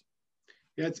innovations?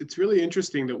 Yeah, it's really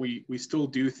interesting that we still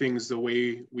do things the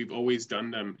way we've always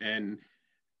done them. And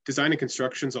design and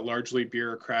construction is a largely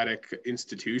bureaucratic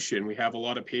institution. We have a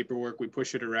lot of paperwork. We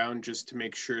push it around just to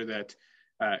make sure that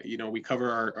we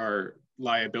cover our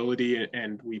liability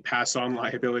and we pass on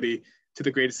liability to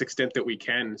the greatest extent that we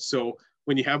can. So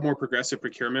when you have more progressive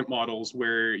procurement models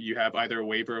where you have either a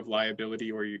waiver of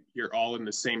liability or you're all in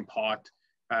the same pot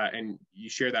and you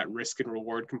share that risk and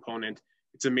reward component,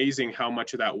 it's amazing how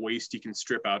much of that waste you can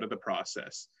strip out of the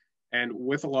process. And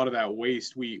with a lot of that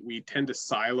waste, we tend to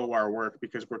silo our work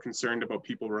because we're concerned about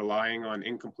people relying on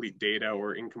incomplete data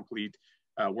or incomplete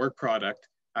work product.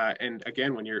 And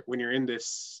again, when you're in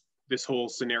this whole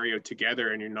scenario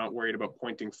together and you're not worried about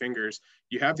pointing fingers,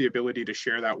 you have the ability to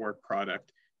share that work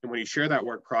product. And when you share that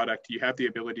work product, you have the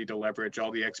ability to leverage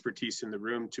all the expertise in the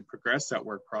room to progress that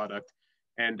work product.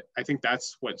 And I think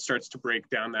that's what starts to break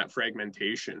down that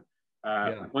fragmentation.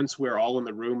 Once we're all in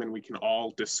the room and we can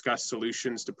all discuss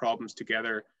solutions to problems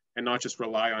together and not just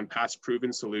rely on past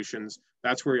proven solutions,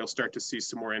 that's where you'll start to see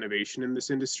some more innovation in this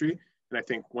industry. And I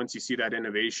think once you see that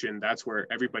innovation, that's where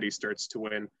everybody starts to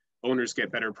win. Owners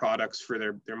get better products for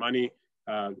their money.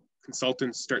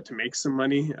 Consultants start to make some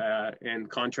money and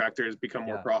contractors become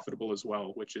more profitable as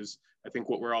well, which is, I think,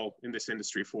 what we're all in this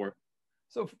industry for.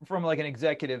 So from like an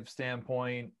executive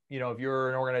standpoint, if you're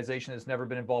an organization that's never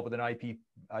been involved with an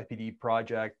IPD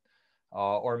project,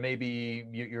 or maybe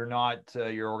you're not,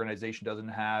 your organization doesn't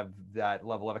have that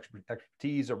level of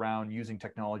expertise around using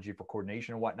technology for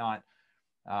coordination and whatnot.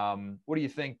 What do you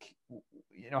think,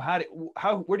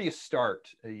 where do you start,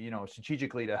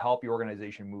 strategically to help your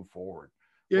organization move forward?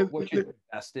 Yeah, what should you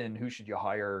invest in? Who should you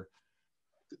hire?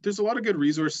 There's a lot of good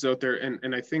resources out there.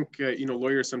 And I think,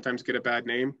 lawyers sometimes get a bad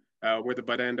name. We're the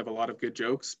butt end of a lot of good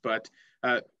jokes, but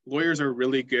lawyers are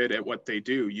really good at what they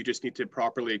do. You just need to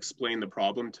properly explain the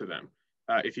problem to them.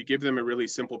 If you give them a really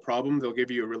simple problem, they'll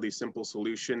give you a really simple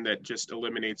solution that just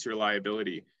eliminates your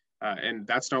liability. And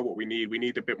that's not what we need. We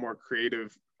need a bit more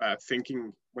creative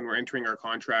thinking when we're entering our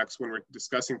contracts, when we're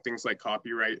discussing things like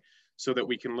copyright, so that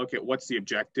we can look at what's the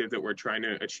objective that we're trying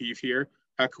to achieve here.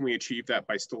 How can we achieve that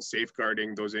by still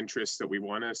safeguarding those interests that we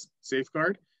want to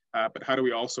safeguard? But how do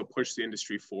we also push the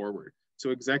industry forward?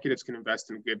 So executives can invest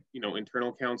in good,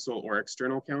 internal counsel or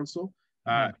external counsel.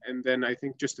 And then I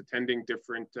think just attending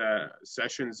different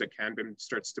sessions that CanBIM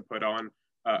starts to put on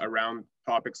around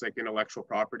topics like intellectual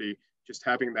property, just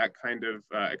having that kind of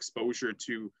exposure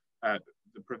to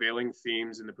the prevailing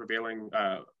themes and the prevailing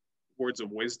words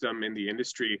of wisdom in the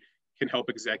industry can help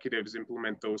executives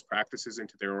implement those practices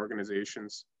into their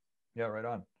organizations. Yeah, right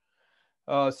on.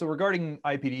 So regarding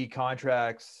IPD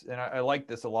contracts, and I like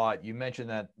this a lot, you mentioned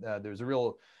that there's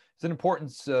it's an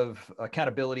importance of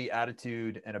accountability,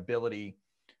 attitude, and ability.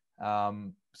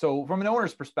 So from an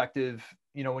owner's perspective,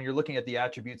 when you're looking at the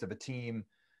attributes of a team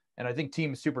And I think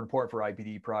team is super important for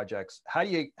IPD projects. How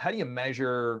do you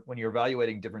measure when you're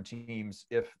evaluating different teams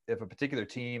if a particular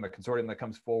team, a consortium that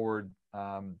comes forward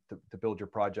to build your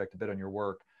project, to bid on your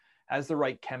work, has the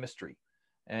right chemistry?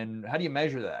 And how do you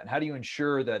measure that? And how do you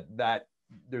ensure that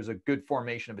there's a good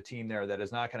formation of a team there that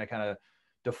is not going to kind of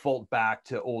default back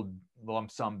to old lump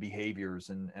sum behaviors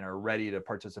and are ready to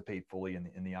participate fully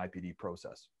in the IPD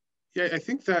process? Yeah, I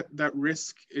think that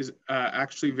risk is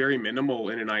actually very minimal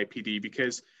in an IPD,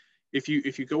 because if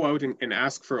you go out and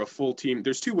ask for a full team,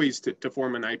 there's two ways to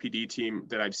form an IPD team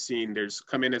that I've seen. There's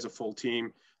come in as a full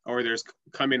team, or there's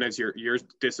come in as your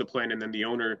discipline, and then the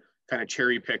owner kind of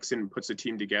cherry picks and puts a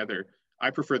team together. I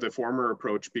prefer the former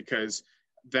approach, because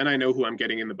then I know who I'm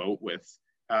getting in the boat with.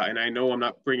 And I know I'm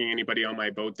not bringing anybody on my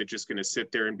boat that's just going to sit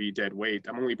there and be dead weight.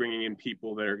 I'm only bringing in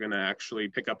people that are going to actually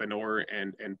pick up an oar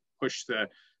and push the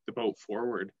boat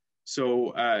forward.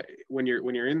 So when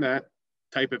you're in that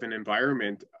type of an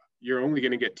environment, you're only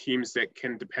going to get teams that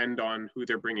can depend on who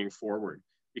they're bringing forward,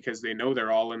 because they know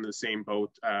they're all in the same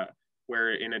boat.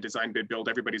 Where in a design bid build,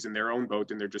 everybody's in their own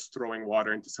boat and they're just throwing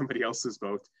water into somebody else's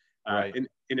boat. Right.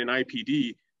 In an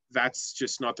IPD, that's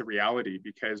just not the reality,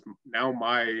 because now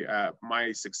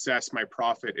my success, my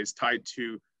profit is tied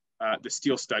to the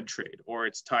steel stud trade, or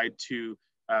it's tied to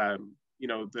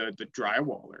the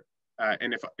drywaller.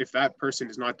 And if that person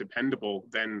is not dependable,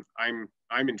 then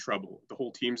I'm in trouble. The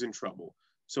whole team's in trouble.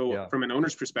 So from an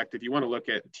owner's perspective, you want to look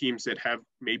at teams that have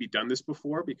maybe done this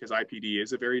before, because IPD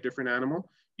is a very different animal.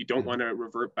 You don't want to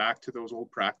revert back to those old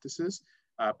practices.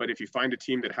 But if you find a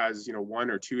team that has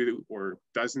one or two or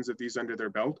dozens of these under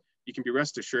their belt, you can be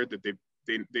rest assured that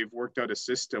they've worked out a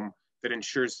system that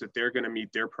ensures that they're going to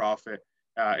meet their profit.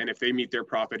 And if they meet their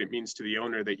profit, it means to the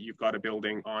owner that you've got a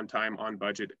building on time, on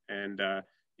budget, and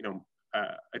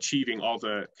achieving all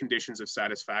the conditions of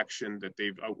satisfaction that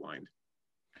they've outlined.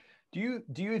 Do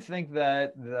you think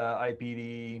that the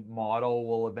IPD model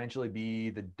will eventually be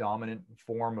the dominant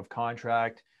form of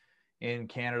contract in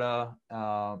Canada?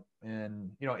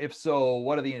 And if so,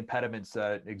 what are the impediments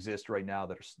that exist right now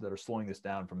that are slowing this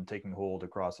down from taking hold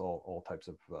across all types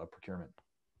of procurement?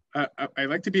 I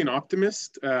like to be an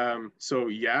optimist. So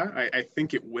yeah, I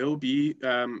think it will be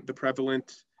the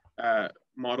prevalent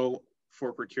model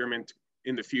for procurement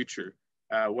in the future.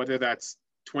 Whether that's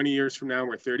 20 years from now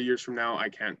or 30 years from now, I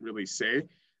can't really say.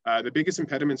 The biggest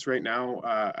impediments right now,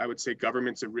 I would say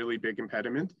government's a really big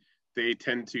impediment. They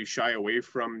tend to shy away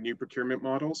from new procurement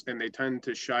models, and they tend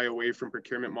to shy away from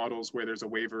procurement models where there's a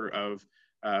waiver of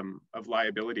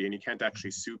liability and you can't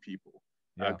actually sue people.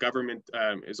 Yeah. Government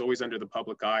is always under the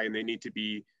public eye, and they need to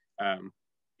be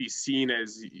seen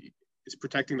as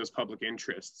protecting those public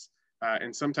interests.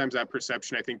 And sometimes that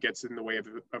perception, I think, gets in the way of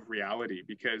reality,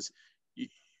 because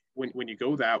when you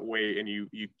go that way and you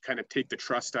kind of take the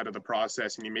trust out of the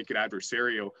process and you make it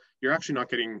adversarial, you're actually not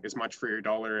getting as much for your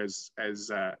dollar as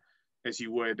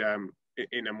you would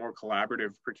in a more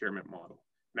collaborative procurement model.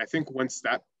 And I think once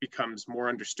that becomes more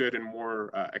understood and more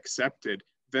accepted,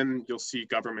 then you'll see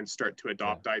governments start to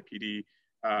adopt IPD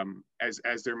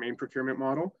as their main procurement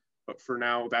model. But for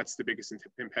now, that's the biggest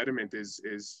impediment is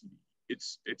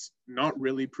it's not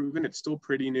really proven. It's still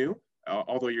pretty new,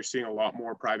 although you're seeing a lot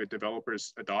more private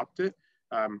developers adopt it.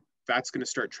 That's going to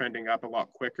start trending up a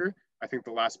lot quicker. I think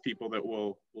the last people that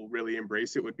will really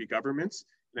embrace it would be governments.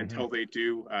 And until they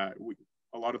do,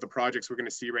 a lot of the projects we're going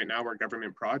to see right now are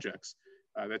government projects.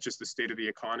 That's just the state of the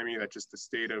economy. That's just the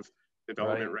state of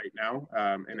development right now.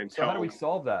 And until, so how do we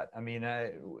solve that? I mean,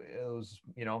 it was,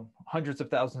 hundreds of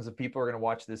thousands of people are going to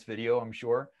watch this video, I'm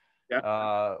sure.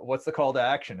 Yeah. What's the call to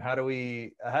action? How do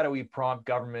we prompt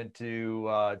government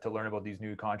to learn about these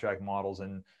new contract models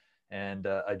and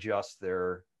adjust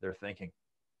their thinking?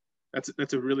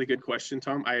 That's a really good question,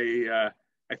 Tom.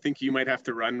 I think you might have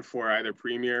to run for either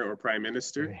premier or prime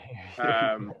minister.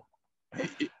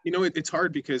 It's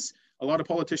hard because a lot of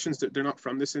politicians, they're not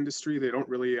from this industry. They don't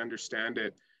really understand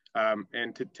it.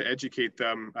 And to educate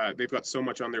them, they've got so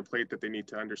much on their plate that they need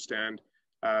to understand.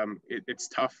 It's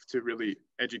tough to really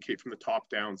educate from the top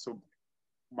down. So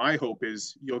my hope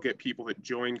is you'll get people that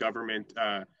join government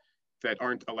that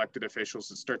aren't elected officials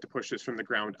that start to push this from the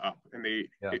ground up. And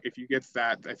if you get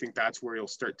that, I think that's where you'll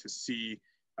start to see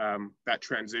that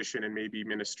transition, and maybe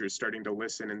ministers starting to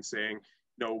listen and saying,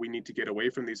 no, we need to get away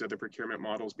from these other procurement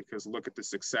models, because look at the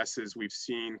successes we've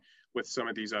seen with some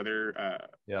of these other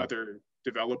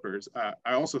developers.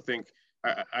 I also think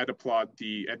I'd applaud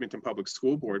the Edmonton Public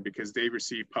School Board, because they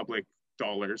receive public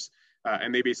dollars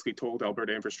and they basically told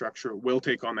Alberta Infrastructure, we'll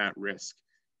take on that risk.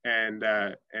 And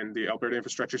the Alberta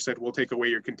Infrastructure said, we'll take away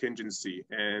your contingency.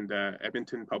 And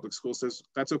Edmonton Public School says,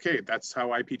 that's okay. That's how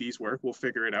IPDs work. We'll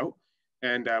figure it out.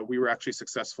 And we were actually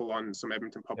successful on some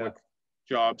Edmonton Public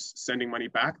jobs, sending money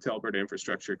back to Alberta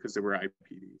Infrastructure because they were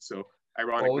IPD. So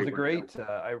ironically, it was a great,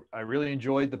 I really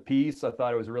enjoyed the piece. I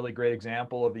thought it was a really great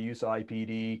example of the use of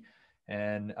IPD.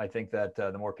 And I think that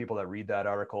the more people that read that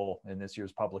article in this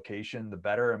year's publication, the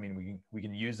better. I mean, we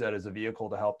can use that as a vehicle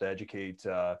to help to educate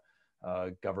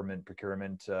government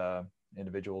procurement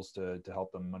individuals to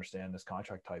help them understand this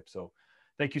contract type. So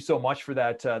thank you so much for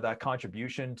that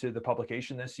contribution to the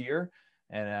publication this year.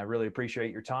 And I really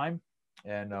appreciate your time.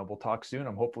 And we'll talk soon.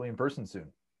 I'm hopefully in person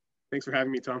soon. Thanks for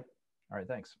having me, Tom. All right,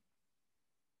 thanks.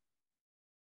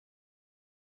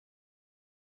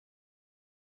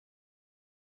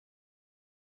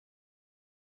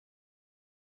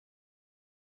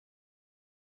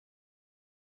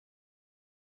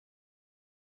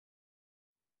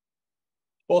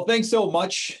 Well, thanks so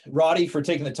much, Roddy, for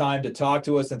taking the time to talk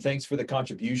to us, and thanks for the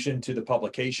contribution to the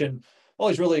publication.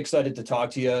 Always really excited to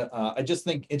talk to you. I just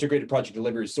think integrated project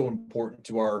delivery is so important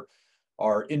to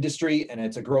our industry, and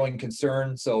it's a growing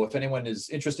concern. So if anyone is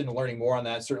interested in learning more on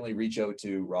that, certainly reach out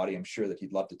to Roddy. I'm sure that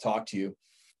he'd love to talk to you.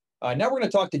 Now we're going to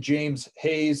talk to James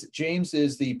Hayes. James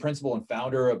is the principal and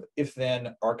founder of If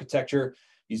Then Architecture.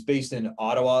 He's based in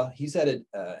Ottawa. He's had an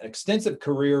extensive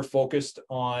career focused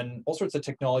on all sorts of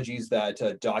technologies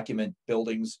that document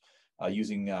buildings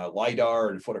using LiDAR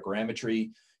and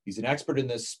photogrammetry. He's an expert in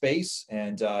this space,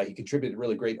 and he contributed a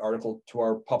really great article to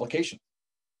our publication.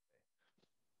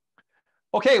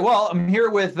 Okay, well, I'm here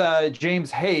with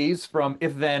James Hayes from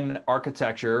If Then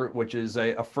Architecture, which is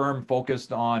a firm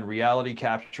focused on reality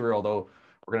capture, although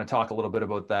we're going to talk a little bit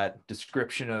about that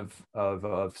description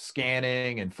of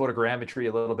scanning and photogrammetry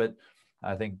a little bit.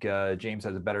 I think James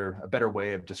has a better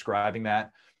way of describing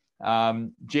that.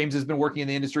 James has been working in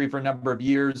the industry for a number of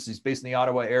years. He's based in the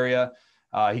Ottawa area.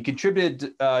 He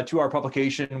contributed to our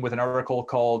publication with an article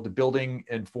called Building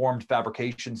Informed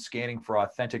Fabrication Scanning for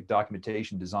Authentic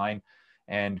Documentation, Design,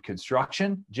 and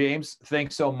Construction. James,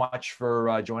 thanks so much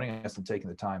for joining us and taking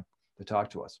the time to talk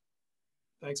to us.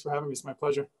 Thanks for having me. It's my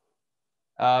pleasure.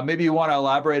 Maybe you want to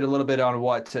elaborate a little bit on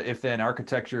what If Then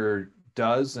Architecture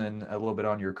does and a little bit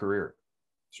on your career.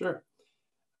 Sure.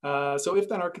 So If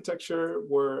Then Architecture,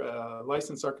 we're a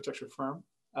licensed architecture firm,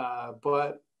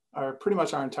 but pretty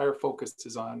much our entire focus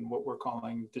is on what we're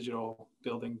calling digital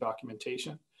building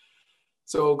documentation.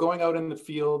 So going out in the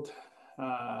field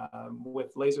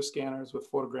with laser scanners,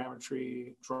 with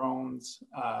photogrammetry, drones,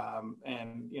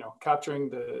 and capturing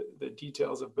the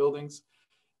details of buildings,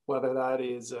 whether that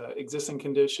is existing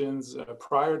conditions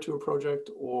prior to a project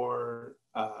or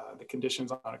the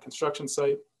conditions on a construction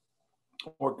site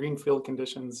or greenfield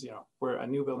conditions, where a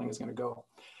new building is going to go.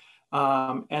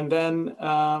 And then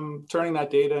turning that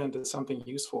data into something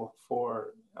useful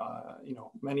for,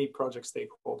 many project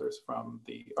stakeholders, from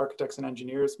the architects and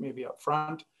engineers maybe up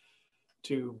front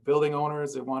to building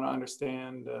owners that want to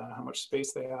understand how much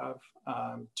space they have,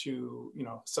 to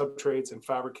subtrades and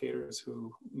fabricators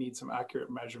who need some accurate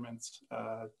measurements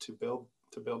to build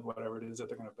whatever it is that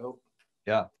they're going to build.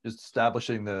 Yeah, just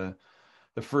establishing the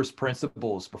first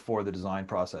principles before the design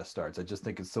process starts. I just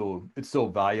think it's so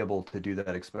valuable to do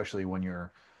that, especially when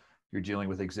you're dealing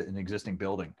with an existing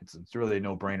building. It's really a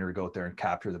no-brainer to go out there and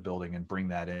capture the building and bring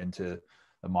that into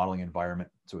the modeling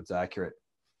environment so it's accurate.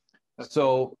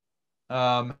 So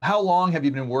how long have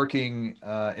you been working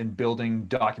in building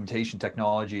documentation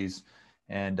technologies,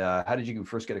 and how did you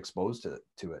first get exposed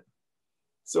to it?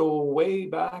 So way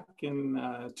back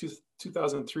in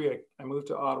 2003, I moved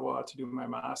to Ottawa to do my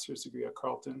master's degree at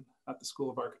Carleton at the School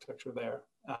of Architecture there.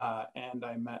 And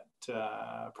I met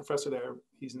a professor there.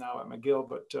 He's now at McGill,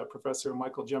 but Professor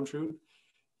Michael Gemtrude.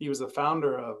 He was the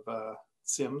founder of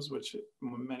SIMS, which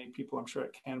many people I'm sure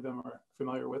at CanBIM are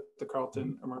familiar with, the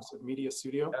Carleton Immersive Media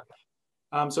Studio. Yeah.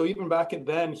 So even back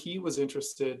then, he was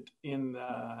interested in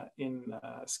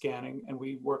scanning, and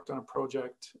we worked on a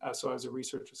project. So I was a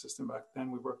research assistant back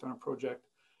then. We worked on a project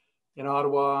in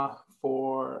Ottawa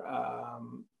for,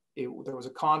 there was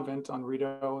a convent on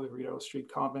Rideau, the Rideau Street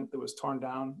Convent, that was torn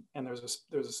down, and there's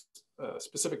a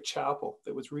specific chapel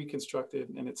that was reconstructed,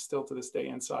 and it's still to this day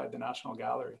inside the National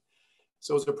Gallery.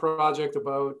 So it's a project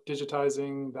about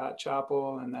digitizing that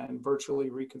chapel and then virtually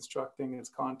reconstructing its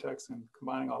context and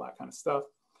combining all that kind of stuff.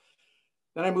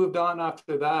 Then I moved on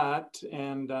after that,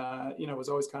 and it was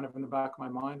always kind of in the back of my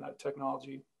mind, that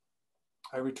technology.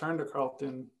 I returned to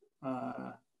Carleton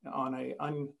on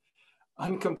an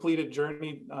uncompleted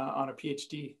journey on a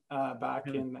PhD back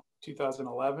in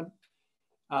 2011.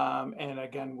 And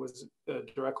again, was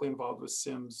directly involved with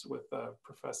SIMS with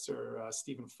Professor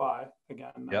Stephen Fye.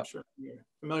 Again, I'm sure you're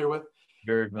familiar with.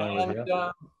 Very familiar with,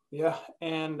 yeah. Yeah,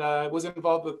 and I was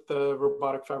involved with the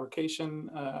robotic fabrication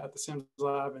at the Sims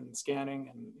Lab and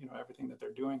scanning and everything that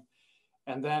they're doing.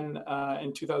 And then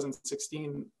in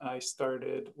 2016, I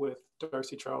started with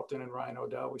Darcy Charlton and Ryan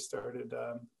Odell. We started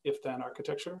If Then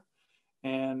Architecture,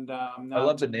 and now I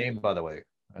love the name, by the way.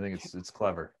 I think it's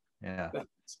clever. Yeah.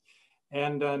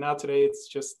 And now today it's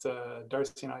just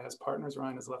Darcy and I as partners.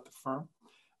 Ryan has left the firm.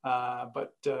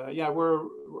 But yeah, we're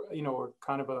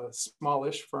kind of a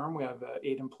smallish firm. We have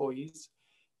 8 employees,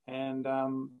 and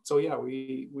so yeah,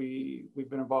 we've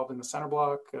been involved in the center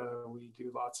block. We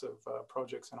do lots of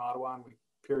projects in Ottawa, and we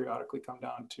periodically come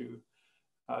down to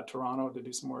Toronto to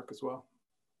do some work as well.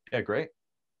 Yeah, great.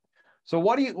 So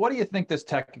what do you think this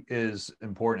tech is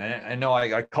important? I know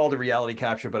I called it reality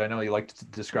capture, but I know you like to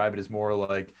describe it as more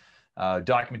like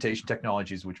documentation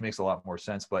technologies, which makes a lot more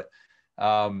sense. But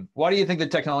why do you think the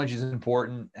technology is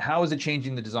important? How is it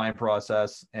changing the design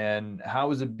process, and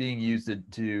how is it being used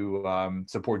to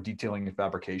support detailing and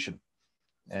fabrication?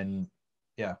 And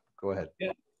yeah, go ahead.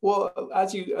 Yeah, well,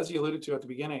 as you alluded to at the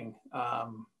beginning,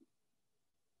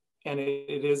 and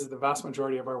it is the vast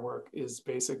majority of our work is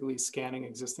basically scanning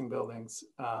existing buildings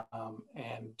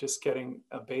and just getting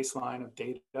a baseline of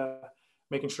data,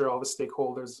 making sure all the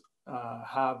stakeholders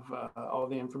have all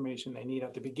the information they need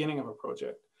at the beginning of a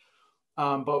project.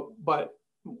 But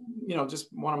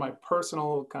just one of my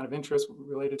personal kind of interests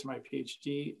related to my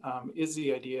PhD is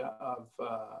the idea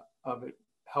of it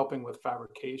helping with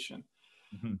fabrication.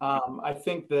 Mm-hmm. I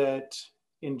think that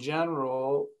in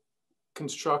general,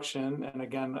 construction, and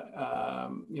again,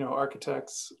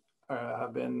 architects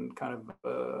have been kind of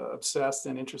obsessed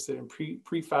and interested in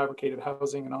prefabricated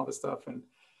housing and all this stuff. And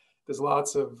there's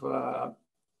lots of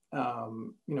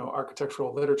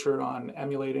architectural literature on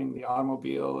emulating the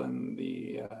automobile and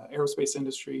the aerospace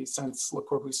industry since Le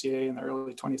Corbusier in the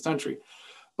early 20th century.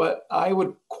 But I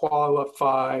would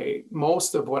qualify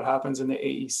most of what happens in the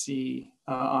AEC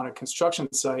on a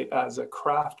construction site as a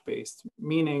craft-based,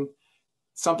 meaning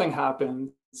something happens,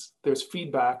 there's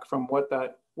feedback from what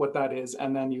that is,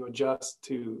 and then you adjust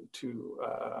to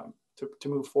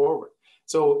move forward.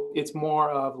 So it's more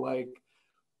of like,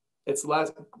 it's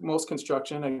less, most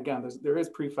construction, again, there is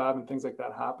prefab and things like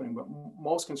that happening, but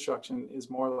most construction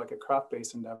is more like a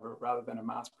craft-based endeavor rather than a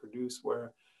mass-produced,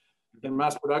 where in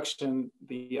mass production,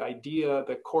 the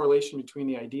correlation between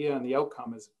the idea and the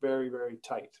outcome is very, very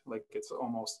tight. Like it's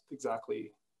almost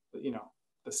exactly,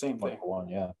 the same thing. One,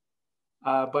 yeah.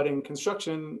 But in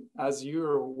construction, as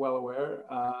you're well aware,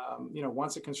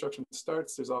 once a construction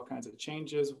starts, there's all kinds of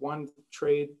changes. One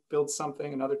trade builds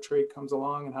something, another trade comes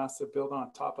along and has to build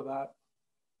on top of that.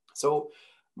 So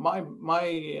my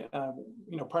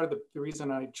part of the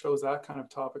reason I chose that kind of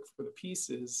topic for the piece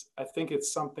is I think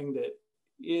it's something that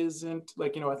isn't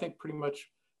like, I think pretty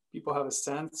much people have a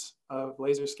sense of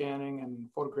laser scanning and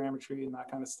photogrammetry and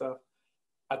that kind of stuff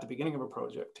at the beginning of a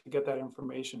project to get that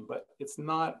information, but it's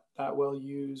not that well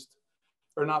used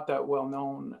or not that well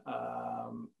known,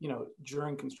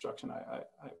 during construction. I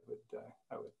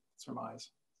would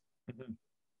surmise. Mm-hmm.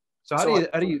 So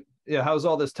how's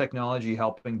all this technology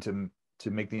helping to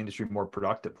make the industry more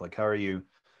productive? Like, how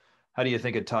do you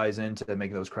think it ties into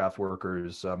making those craft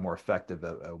workers more effective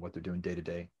at what they're doing day to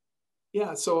day?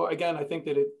 Yeah. So again, I think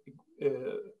that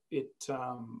it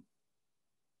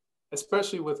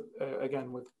especially with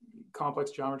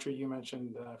complex geometry. You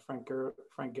mentioned Frank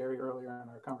Gehry earlier in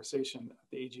our conversation at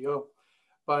the AGO,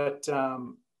 but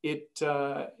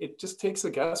it just takes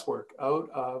the guesswork out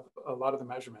of a lot of the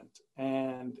measurement,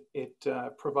 and it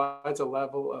provides a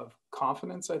level of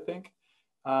confidence, I think,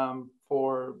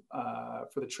 for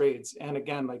the trades. And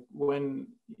again, like when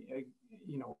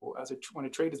when a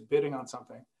trade is bidding on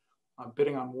something,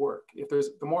 bidding on work,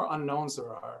 the more unknowns there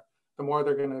are, the more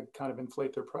they're going to kind of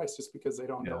inflate their price just because they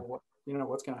don't know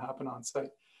what's going to happen on site.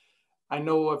 I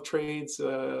know of trades,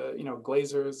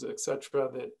 glazers, etc.,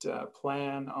 that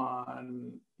plan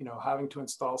on having to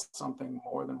install something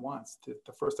more than once.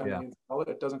 The first time they install it,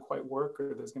 it doesn't quite work,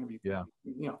 or there's going to be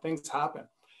things happen.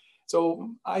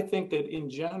 So I think that in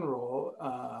general,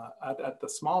 at the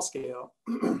small scale,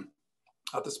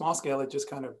 it just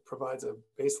kind of provides a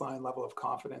baseline level of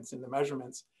confidence in the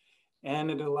measurements.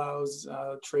 And it allows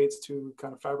trades to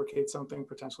kind of fabricate something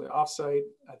potentially offsite.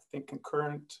 I think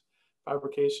concurrent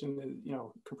fabrication,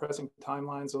 compressing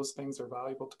timelines, those things are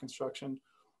valuable to construction.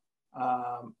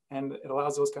 And it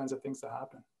allows those kinds of things to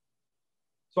happen.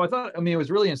 So it was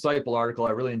a really insightful article.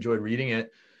 I really enjoyed reading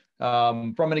it.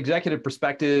 From an executive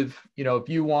perspective, if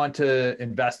you want to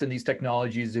invest in these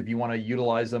technologies, if you want to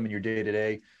utilize them in your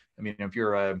day-to-day, if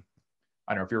you're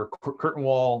I don't know if you're a curtain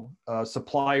wall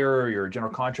supplier, or you're a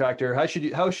general contractor. How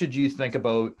should you think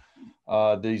about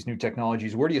these new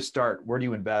technologies? Where do you start? Where do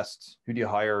you invest? Who do you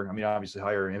hire? I mean, obviously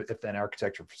hire if then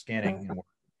architecture for scanning,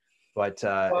 but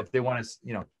if they want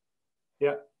to,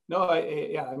 Yeah. No,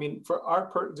 I mean, for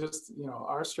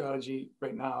our strategy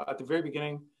right now, at the very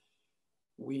beginning,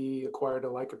 we acquired a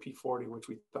Leica P40, which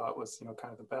we thought was,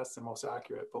 kind of the best and most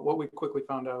accurate. But what we quickly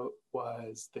found out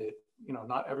was that,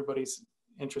 not everybody's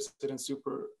interested in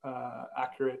super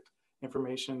accurate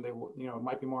information. They, it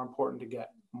might be more important to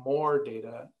get more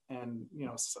data, and,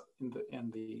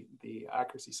 the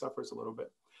accuracy suffers a little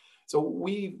bit. So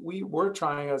we were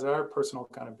trying, as our personal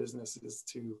kind of business, is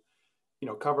to,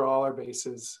 cover all our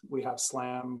bases. We have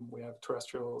SLAM, we have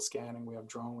terrestrial scanning, we have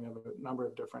drone, we have a number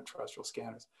of different terrestrial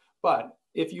scanners. But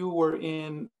if you were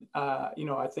in,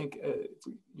 I think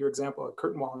your example, a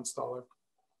curtain wall installer,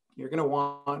 you're going to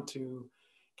want to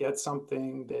get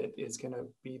something that is going to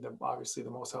be obviously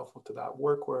the most helpful to that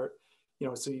work, where,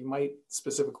 so you might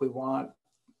specifically want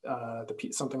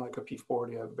something like a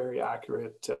P40, a very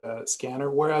accurate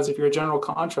scanner. Whereas if you're a general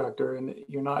contractor and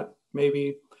you're not,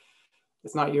 maybe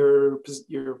it's not your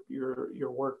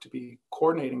work to be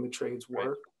coordinating the trades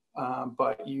work, right.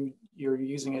 But you're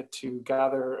using it to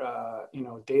gather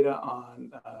data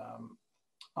on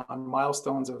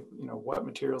milestones of what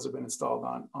materials have been installed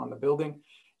on the building.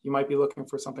 You might be looking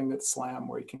for something that's SLAM,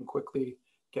 where you can quickly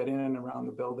get in and around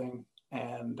the building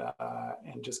and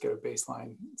just get a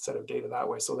baseline set of data that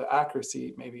way. So the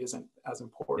accuracy maybe isn't as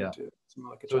important to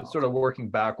something like a challenge. So it's sort of working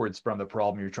backwards from the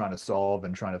problem you're trying to solve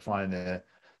and trying to find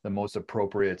the most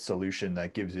appropriate solution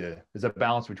that gives you, is a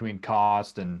balance between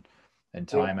cost and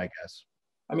time, I guess.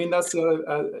 I mean, that's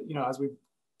as we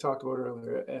talked about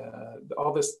earlier,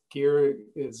 all this gear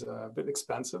is a bit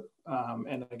expensive,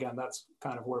 and again, that's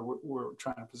kind of where we're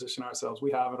trying to position ourselves. We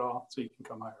have it all, so you can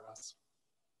come hire us.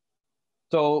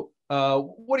 So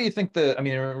what do you think in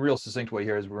a real succinct way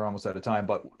here, as we're almost out of time,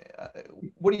 but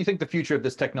what do you think the future of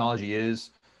this technology is?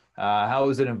 How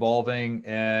is it evolving,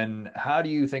 and how do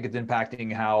you think it's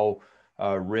impacting how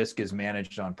risk is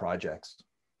managed on projects?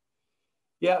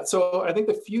 Yeah, so I think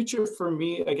the future for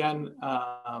me, again,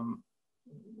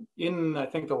 in I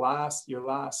think your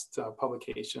last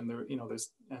publication, there's,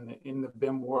 and in the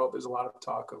BIM world, there's a lot of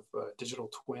talk of digital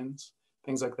twins,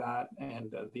 things like that,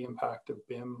 and the impact of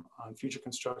BIM on future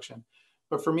construction.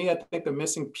 But for me, I think the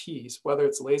missing piece, whether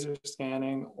it's laser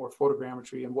scanning or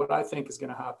photogrammetry, and what I think is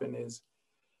going to happen is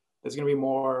there's going to be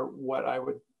more what I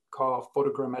would call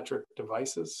photogrammetric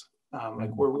devices, like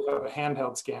where we have a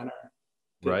handheld scanner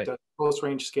that does close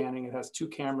range scanning. It has 2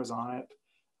 cameras on it.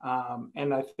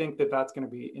 And I think that that's going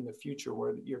to be in the future,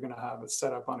 where you're going to have a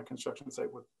setup on a construction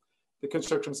site with the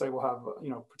construction site will have,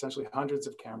 potentially hundreds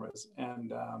of cameras,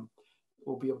 and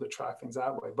we'll be able to track things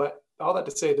that way. But all that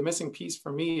to say, the missing piece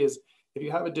for me is, if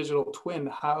you have a digital twin,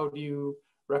 how do you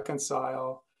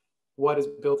reconcile what is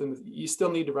built you still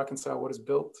need to reconcile what is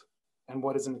built and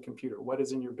what is in the computer, what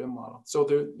is in your BIM model. So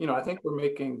there, I think we're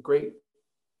making great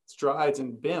strides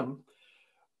in BIM,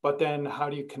 but then how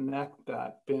do you connect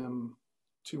that BIM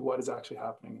to what is actually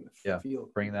happening in the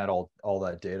field? Bring that all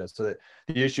that data. So that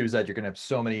the issue is that you're going to have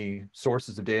so many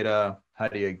sources of data. How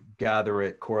do you gather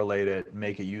it, correlate it,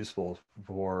 make it useful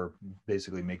for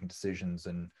basically making decisions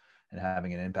and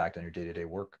having an impact on your day-to-day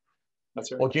work? That's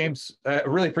right. Well, James, I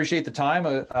really appreciate the time.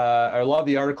 I love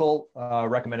the article.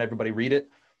 Recommend everybody read it.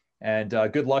 And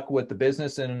good luck with the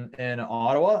business in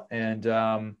Ottawa. And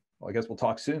I guess we'll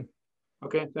talk soon.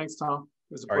 Okay. Thanks, Tom.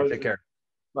 It was a pleasure. All right. Take care.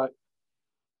 Bye.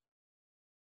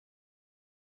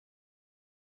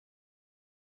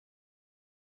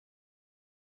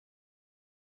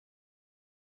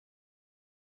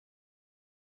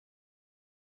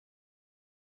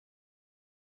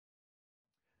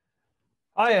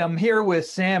 Hi, I'm here with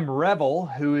Sam Revel,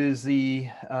 who is the,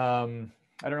 I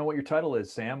don't know what your title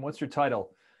is, Sam. What's your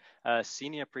title?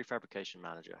 Senior Prefabrication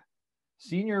Manager.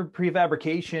 Senior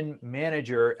Prefabrication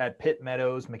Manager at Pitt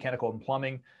Meadows Mechanical and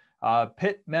Plumbing.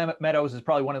 Pitt Meadows is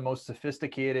probably one of the most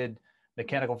sophisticated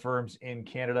mechanical firms in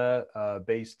Canada,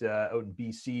 based out in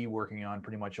BC, working on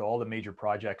pretty much all the major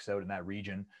projects out in that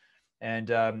region. And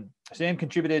Sam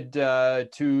contributed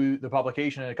to the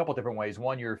publication in a couple of different ways.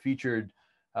 One, you're featured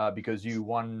because you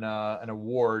won an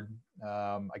award,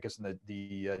 I guess in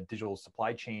the digital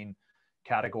supply chain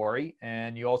category.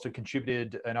 And you also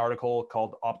contributed an article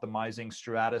called Optimizing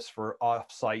Stratus for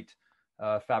Offsite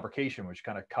Fabrication, which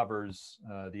kind of covers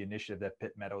the initiative that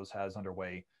Pitt Meadows has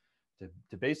underway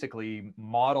to basically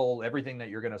model everything that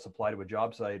you're going to supply to a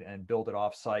job site and build it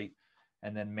offsite,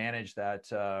 and then manage that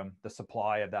the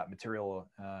supply of that material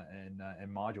and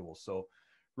modules. So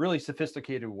really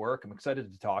sophisticated work. I'm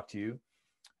excited to talk to you.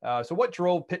 So what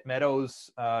drove Pitt Meadows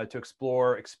to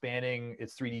explore expanding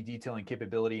its 3D detailing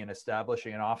capability and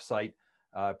establishing an offsite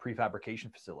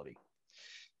prefabrication facility?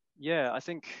 Yeah, I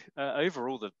think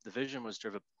overall the vision was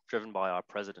driven by our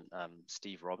president,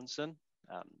 Steve Robinson.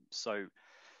 So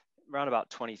around about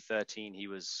 2013, he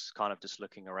was kind of just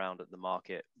looking around at the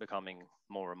market, becoming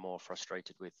more and more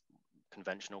frustrated with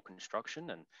conventional construction,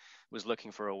 and was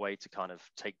looking for a way to kind of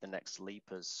take the next leap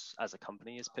as a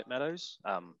company as Pitt Meadows.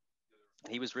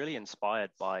 He was really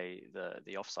inspired by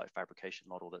the offsite fabrication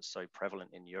model that's so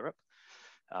prevalent in Europe.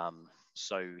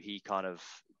 So he kind of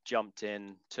jumped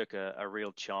in, took a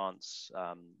real chance,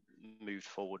 moved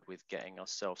forward with getting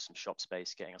ourselves some shop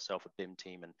space, getting ourselves a BIM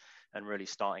team, and really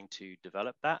starting to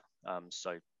develop that.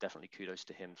 So definitely kudos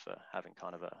to him for having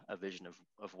kind of a vision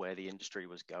of where the industry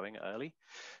was going early.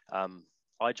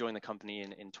 I joined the company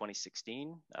in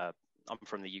 2016. I'm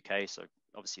from the UK, so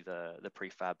obviously the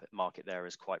prefab market there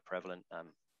is quite prevalent.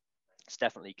 It's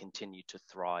definitely continued to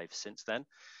thrive since then.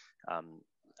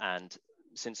 And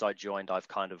since I joined, I've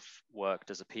kind of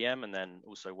worked as a PM and then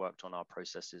also worked on our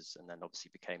processes, and then obviously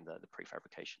became the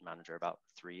prefabrication manager about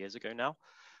 3 years ago now.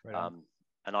 Right.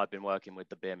 And I've been working with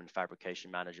the BIM and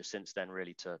fabrication manager since then,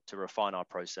 really to refine our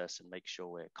process and make sure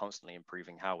we're constantly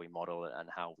improving how we model and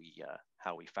how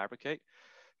we fabricate.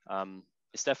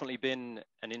 It's definitely been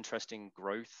an interesting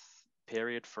growth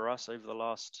period for us over the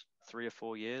last 3 or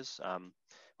 4 years.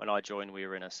 When I joined, we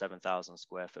were in a 7,000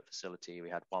 square foot facility. We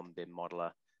had one BIM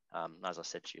modeler. As I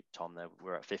said to you, Tom,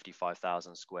 we're at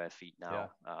 55,000 square feet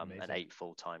now, and 8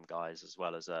 full-time guys, as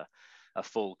well as a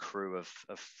full crew of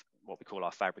what we call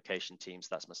our fabrication teams.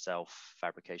 That's myself,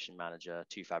 fabrication manager,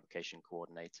 2 fabrication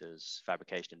coordinators,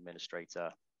 fabrication administrator,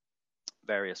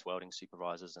 various welding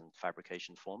supervisors, and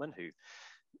fabrication foremen who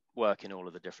work in all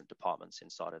of the different departments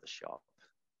inside of the shop.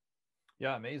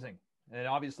 Yeah, amazing. And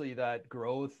obviously that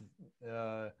growth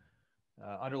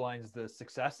underlines the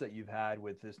success that you've had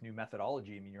with this new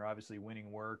methodology. I mean, you're obviously winning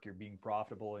work, you're being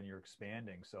profitable, and you're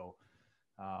expanding. So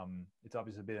it's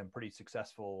obviously been a pretty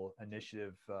successful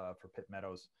initiative for Pitt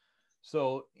Meadows.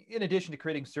 So in addition to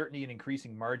creating certainty and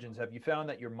increasing margins, have you found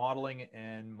that your modeling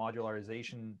and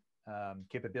modularization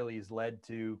capabilities led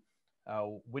to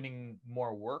winning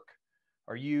more work?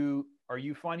 Are you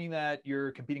finding that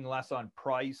you're competing less on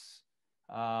price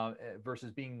versus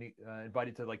being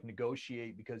invited to like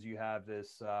negotiate because you have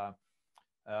this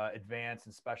advanced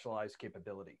and specialized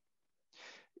capability?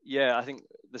 Yeah, I think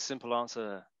the simple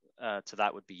answer to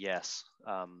that would be yes.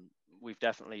 We've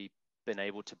definitely been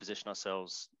able to position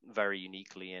ourselves very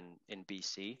uniquely in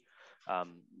BC,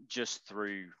 just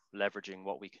through leveraging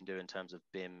what we can do in terms of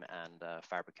BIM and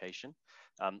fabrication.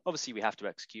 Obviously, we have to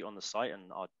execute on the site,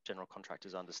 and our general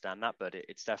contractors understand that. But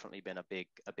it's definitely been a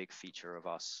big feature of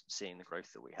us seeing the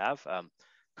growth that we have.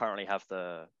 Currently, have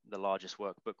the largest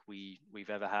workbook we've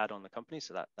ever had on the company,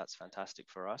 so that's fantastic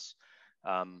for us.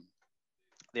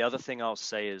 The other thing I'll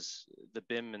say is the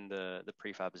BIM and the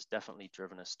prefab has definitely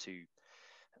driven us to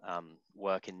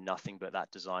work in nothing but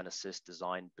that design assist,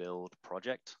 design build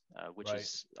project, which right.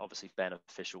 is obviously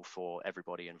beneficial for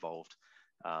everybody involved.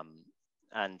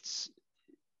 And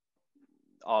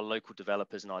our local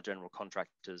developers and our general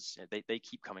contractors, they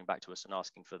keep coming back to us and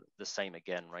asking for the same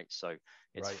again, right? So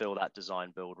it's right. Fill that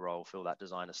design build role, fill that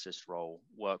design assist role,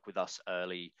 work with us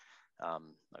early.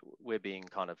 We're being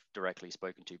kind of directly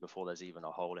spoken to before there's even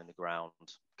a hole in the ground,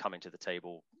 coming to the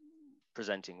table,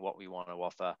 presenting what we want to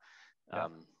offer. Yeah.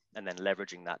 And then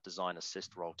leveraging that design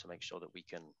assist role to make sure that we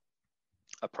can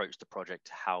approach the project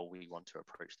how we want to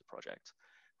approach the project.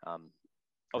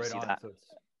 Obviously, right that so it's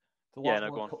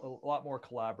a lot more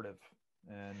collaborative,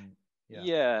 and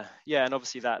yeah, and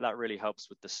obviously that really helps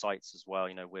with the sites as well.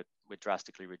 You know, we're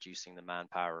drastically reducing the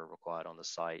manpower required on the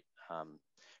site,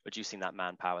 reducing that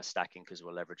manpower stacking because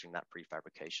we're leveraging that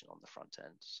prefabrication on the front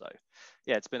end. So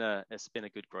yeah, it's been a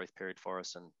good growth period for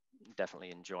us, and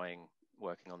definitely enjoying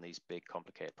working on these big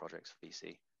complicated projects for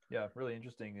BC. Yeah, really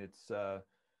interesting. It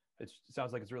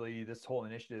sounds like it's really, this whole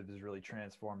initiative has really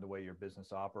transformed the way your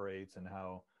business operates and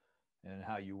how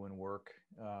you win work.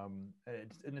 And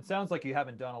it sounds like you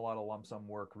haven't done a lot of lump sum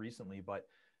work recently, but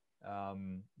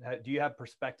do you have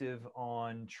perspective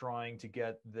on trying to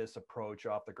get this approach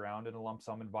off the ground in a lump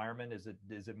sum environment? Is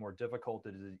it more difficult?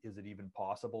 Is it even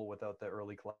possible without the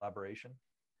early collaboration?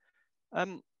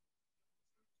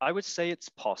 I would say it's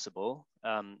possible.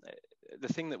 The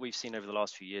thing that we've seen over the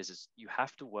last few years is you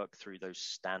have to work through those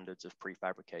standards of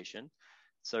prefabrication.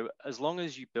 So as long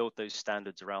as you build those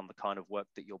standards around the kind of work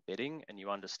that you're bidding, and you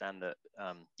understand that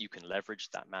you can leverage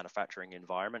that manufacturing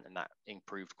environment and that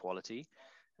improved quality,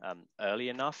 early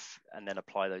enough and then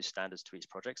apply those standards to each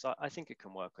project, I think it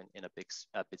can work in a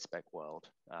bid spec world.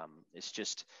 It's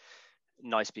just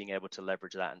nice being able to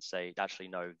leverage that and say, actually,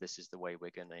 no, this is the way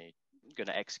we're going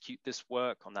to execute this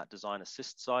work on that design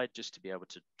assist side, just to be able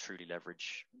to truly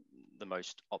leverage the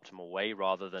most optimal way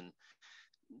rather than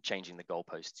changing the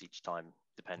goalposts each time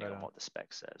depending on what the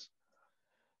spec says.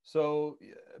 So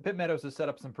Pitt Meadows has set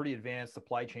up some pretty advanced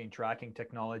supply chain tracking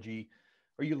technology.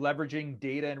 Are you leveraging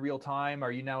data in real time?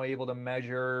 Are you now able to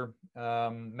measure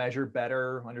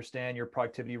better, understand your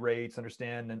productivity rates,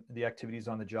 understand the activities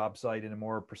on the job site in a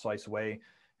more precise way?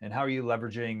 And how are you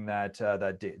leveraging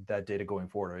that data going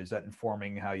forward? Or is that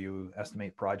informing how you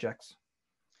estimate projects?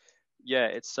 Yeah,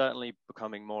 it's certainly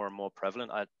becoming more and more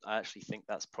prevalent. I actually think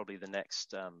that's probably the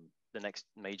next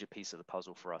major piece of the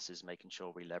puzzle for us, is making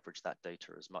sure we leverage that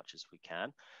data as much as we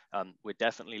can. We're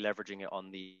definitely leveraging it on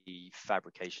the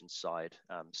fabrication side.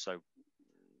 So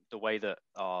the way that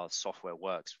our software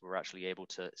works, we're actually able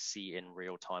to see in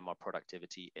real time our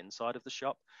productivity inside of the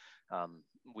shop.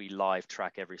 We live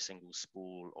track every single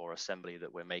spool or assembly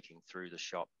that we're making through the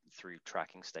shop through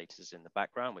tracking statuses in the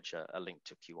background, which are linked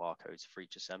to QR codes for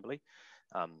each assembly.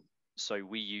 So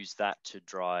we use that to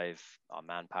drive our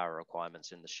manpower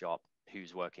requirements in the shop,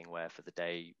 who's working where for the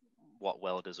day, what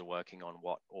welders are working on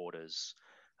what orders.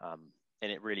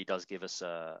 And it really does give us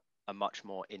a much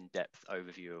more in-depth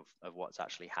overview of what's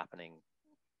actually happening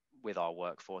with our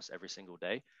workforce every single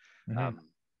day. Mm-hmm.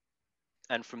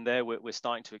 And from there, we're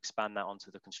starting to expand that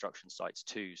onto the construction sites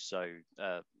too. So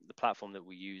the platform that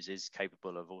we use is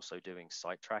capable of also doing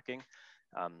site tracking.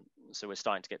 So we're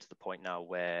starting to get to the point now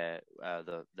where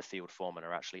the field foremen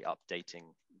are actually updating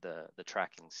the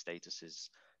tracking statuses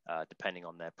depending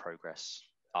on their progress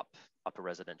up a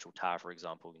residential tower, for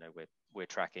example. You know, we're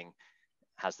tracking,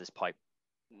 has this pipe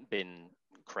been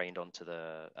craned onto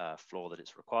the floor that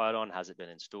it's required on? Has it been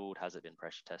installed? Has it been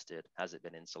pressure tested? Has it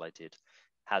been insulated?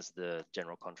 Has the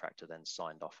general contractor then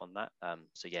signed off on that?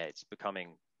 So yeah, it's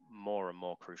becoming more and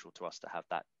more crucial to us to have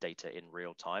that data in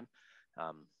real time,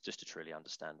 just to truly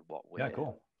understand what we're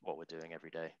doing every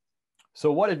day.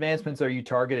 So what advancements are you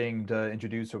targeting to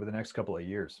introduce over the next couple of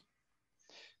years?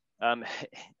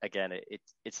 Again,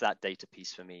 it's that data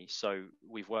piece for me. So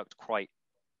we've worked quite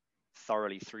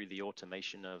thoroughly through the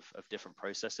automation of different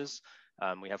processes.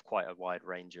 We have quite a wide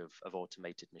range of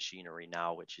automated machinery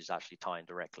now, which is actually tying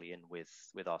directly in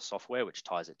with our software, which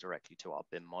ties it directly to our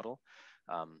BIM model.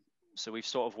 So we've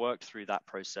sort of worked through that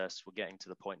process. We're getting to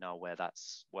the point now where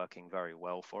that's working very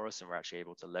well for us, and we're actually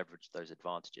able to leverage those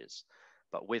advantages.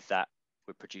 But with that,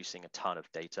 we're producing a ton of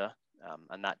data,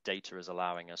 and that data is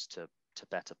allowing us to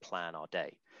better plan our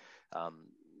day.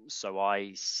 So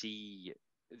I see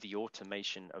the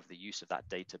automation of the use of that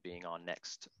data being our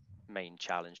next main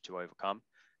challenge to overcome.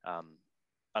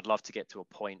 I'd love to get to a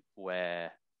point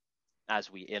where,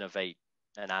 as we innovate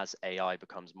and as AI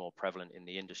becomes more prevalent in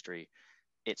the industry,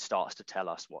 it starts to tell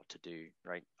us what to do,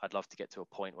 right? I'd love to get to a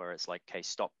point where it's like, okay,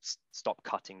 stop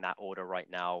cutting that order right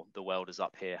now. The welders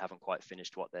up here haven't quite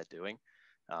finished what they're doing.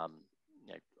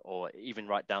 You know, or even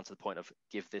right down to the point of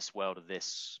give this welder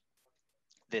this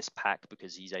pack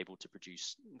because he's able to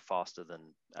produce faster than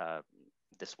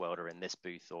this welder in this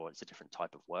booth, or it's a different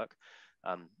type of work.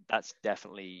 That's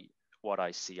definitely what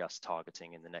I see us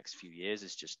targeting in the next few years,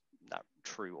 is just that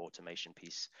true automation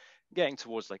piece, getting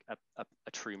towards like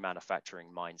a true manufacturing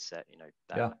mindset, you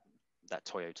know, that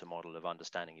Toyota model of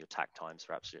understanding your takt times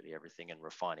for absolutely everything and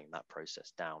refining that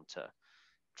process down to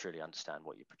truly understand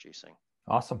what you're producing.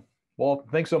 Awesome. Well,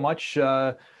 thanks so much.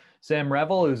 Sam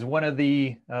Revel is one of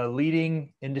the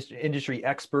leading industry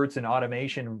experts in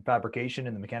automation and fabrication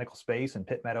in the mechanical space, and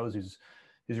Pitt Meadows is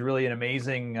really an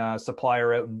amazing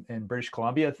supplier out in British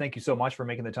Columbia. Thank you so much for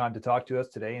making the time to talk to us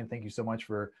today, and thank you so much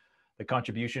for the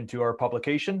contribution to our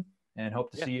publication, and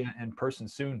hope to see you in person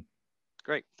soon.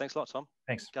 Great. Thanks a lot, Tom.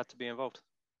 Thanks. Glad to be involved.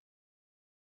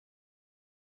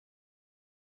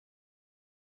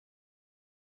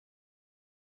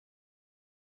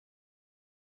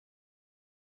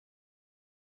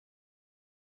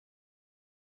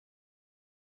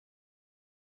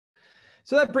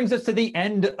 So that brings us to the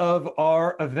end of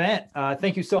our event.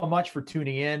 Thank you so much for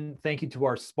tuning in. Thank you to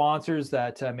our sponsors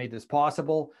that made this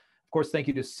possible. Of course, thank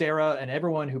you to Sarah and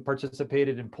everyone who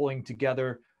participated in pulling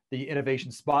together the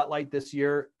Innovation Spotlight this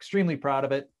year. Extremely proud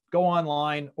of it. Go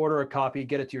online, order a copy,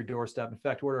 get it to your doorstep. In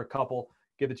fact, order a couple,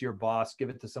 give it to your boss, give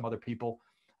it to some other people.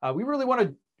 We really want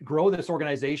to grow this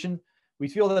organization. We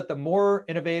feel that the more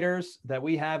innovators that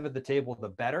we have at the table, the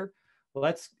better.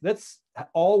 Let's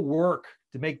all work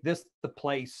to make this the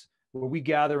place where we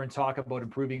gather and talk about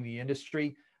improving the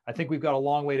industry. I think we've got a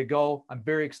long way to go. I'm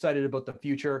very excited about the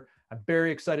future. I'm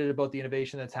very excited about the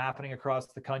innovation that's happening across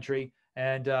the country,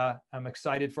 and I'm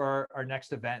excited for our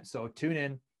next event. So tune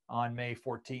in on May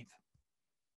 14th.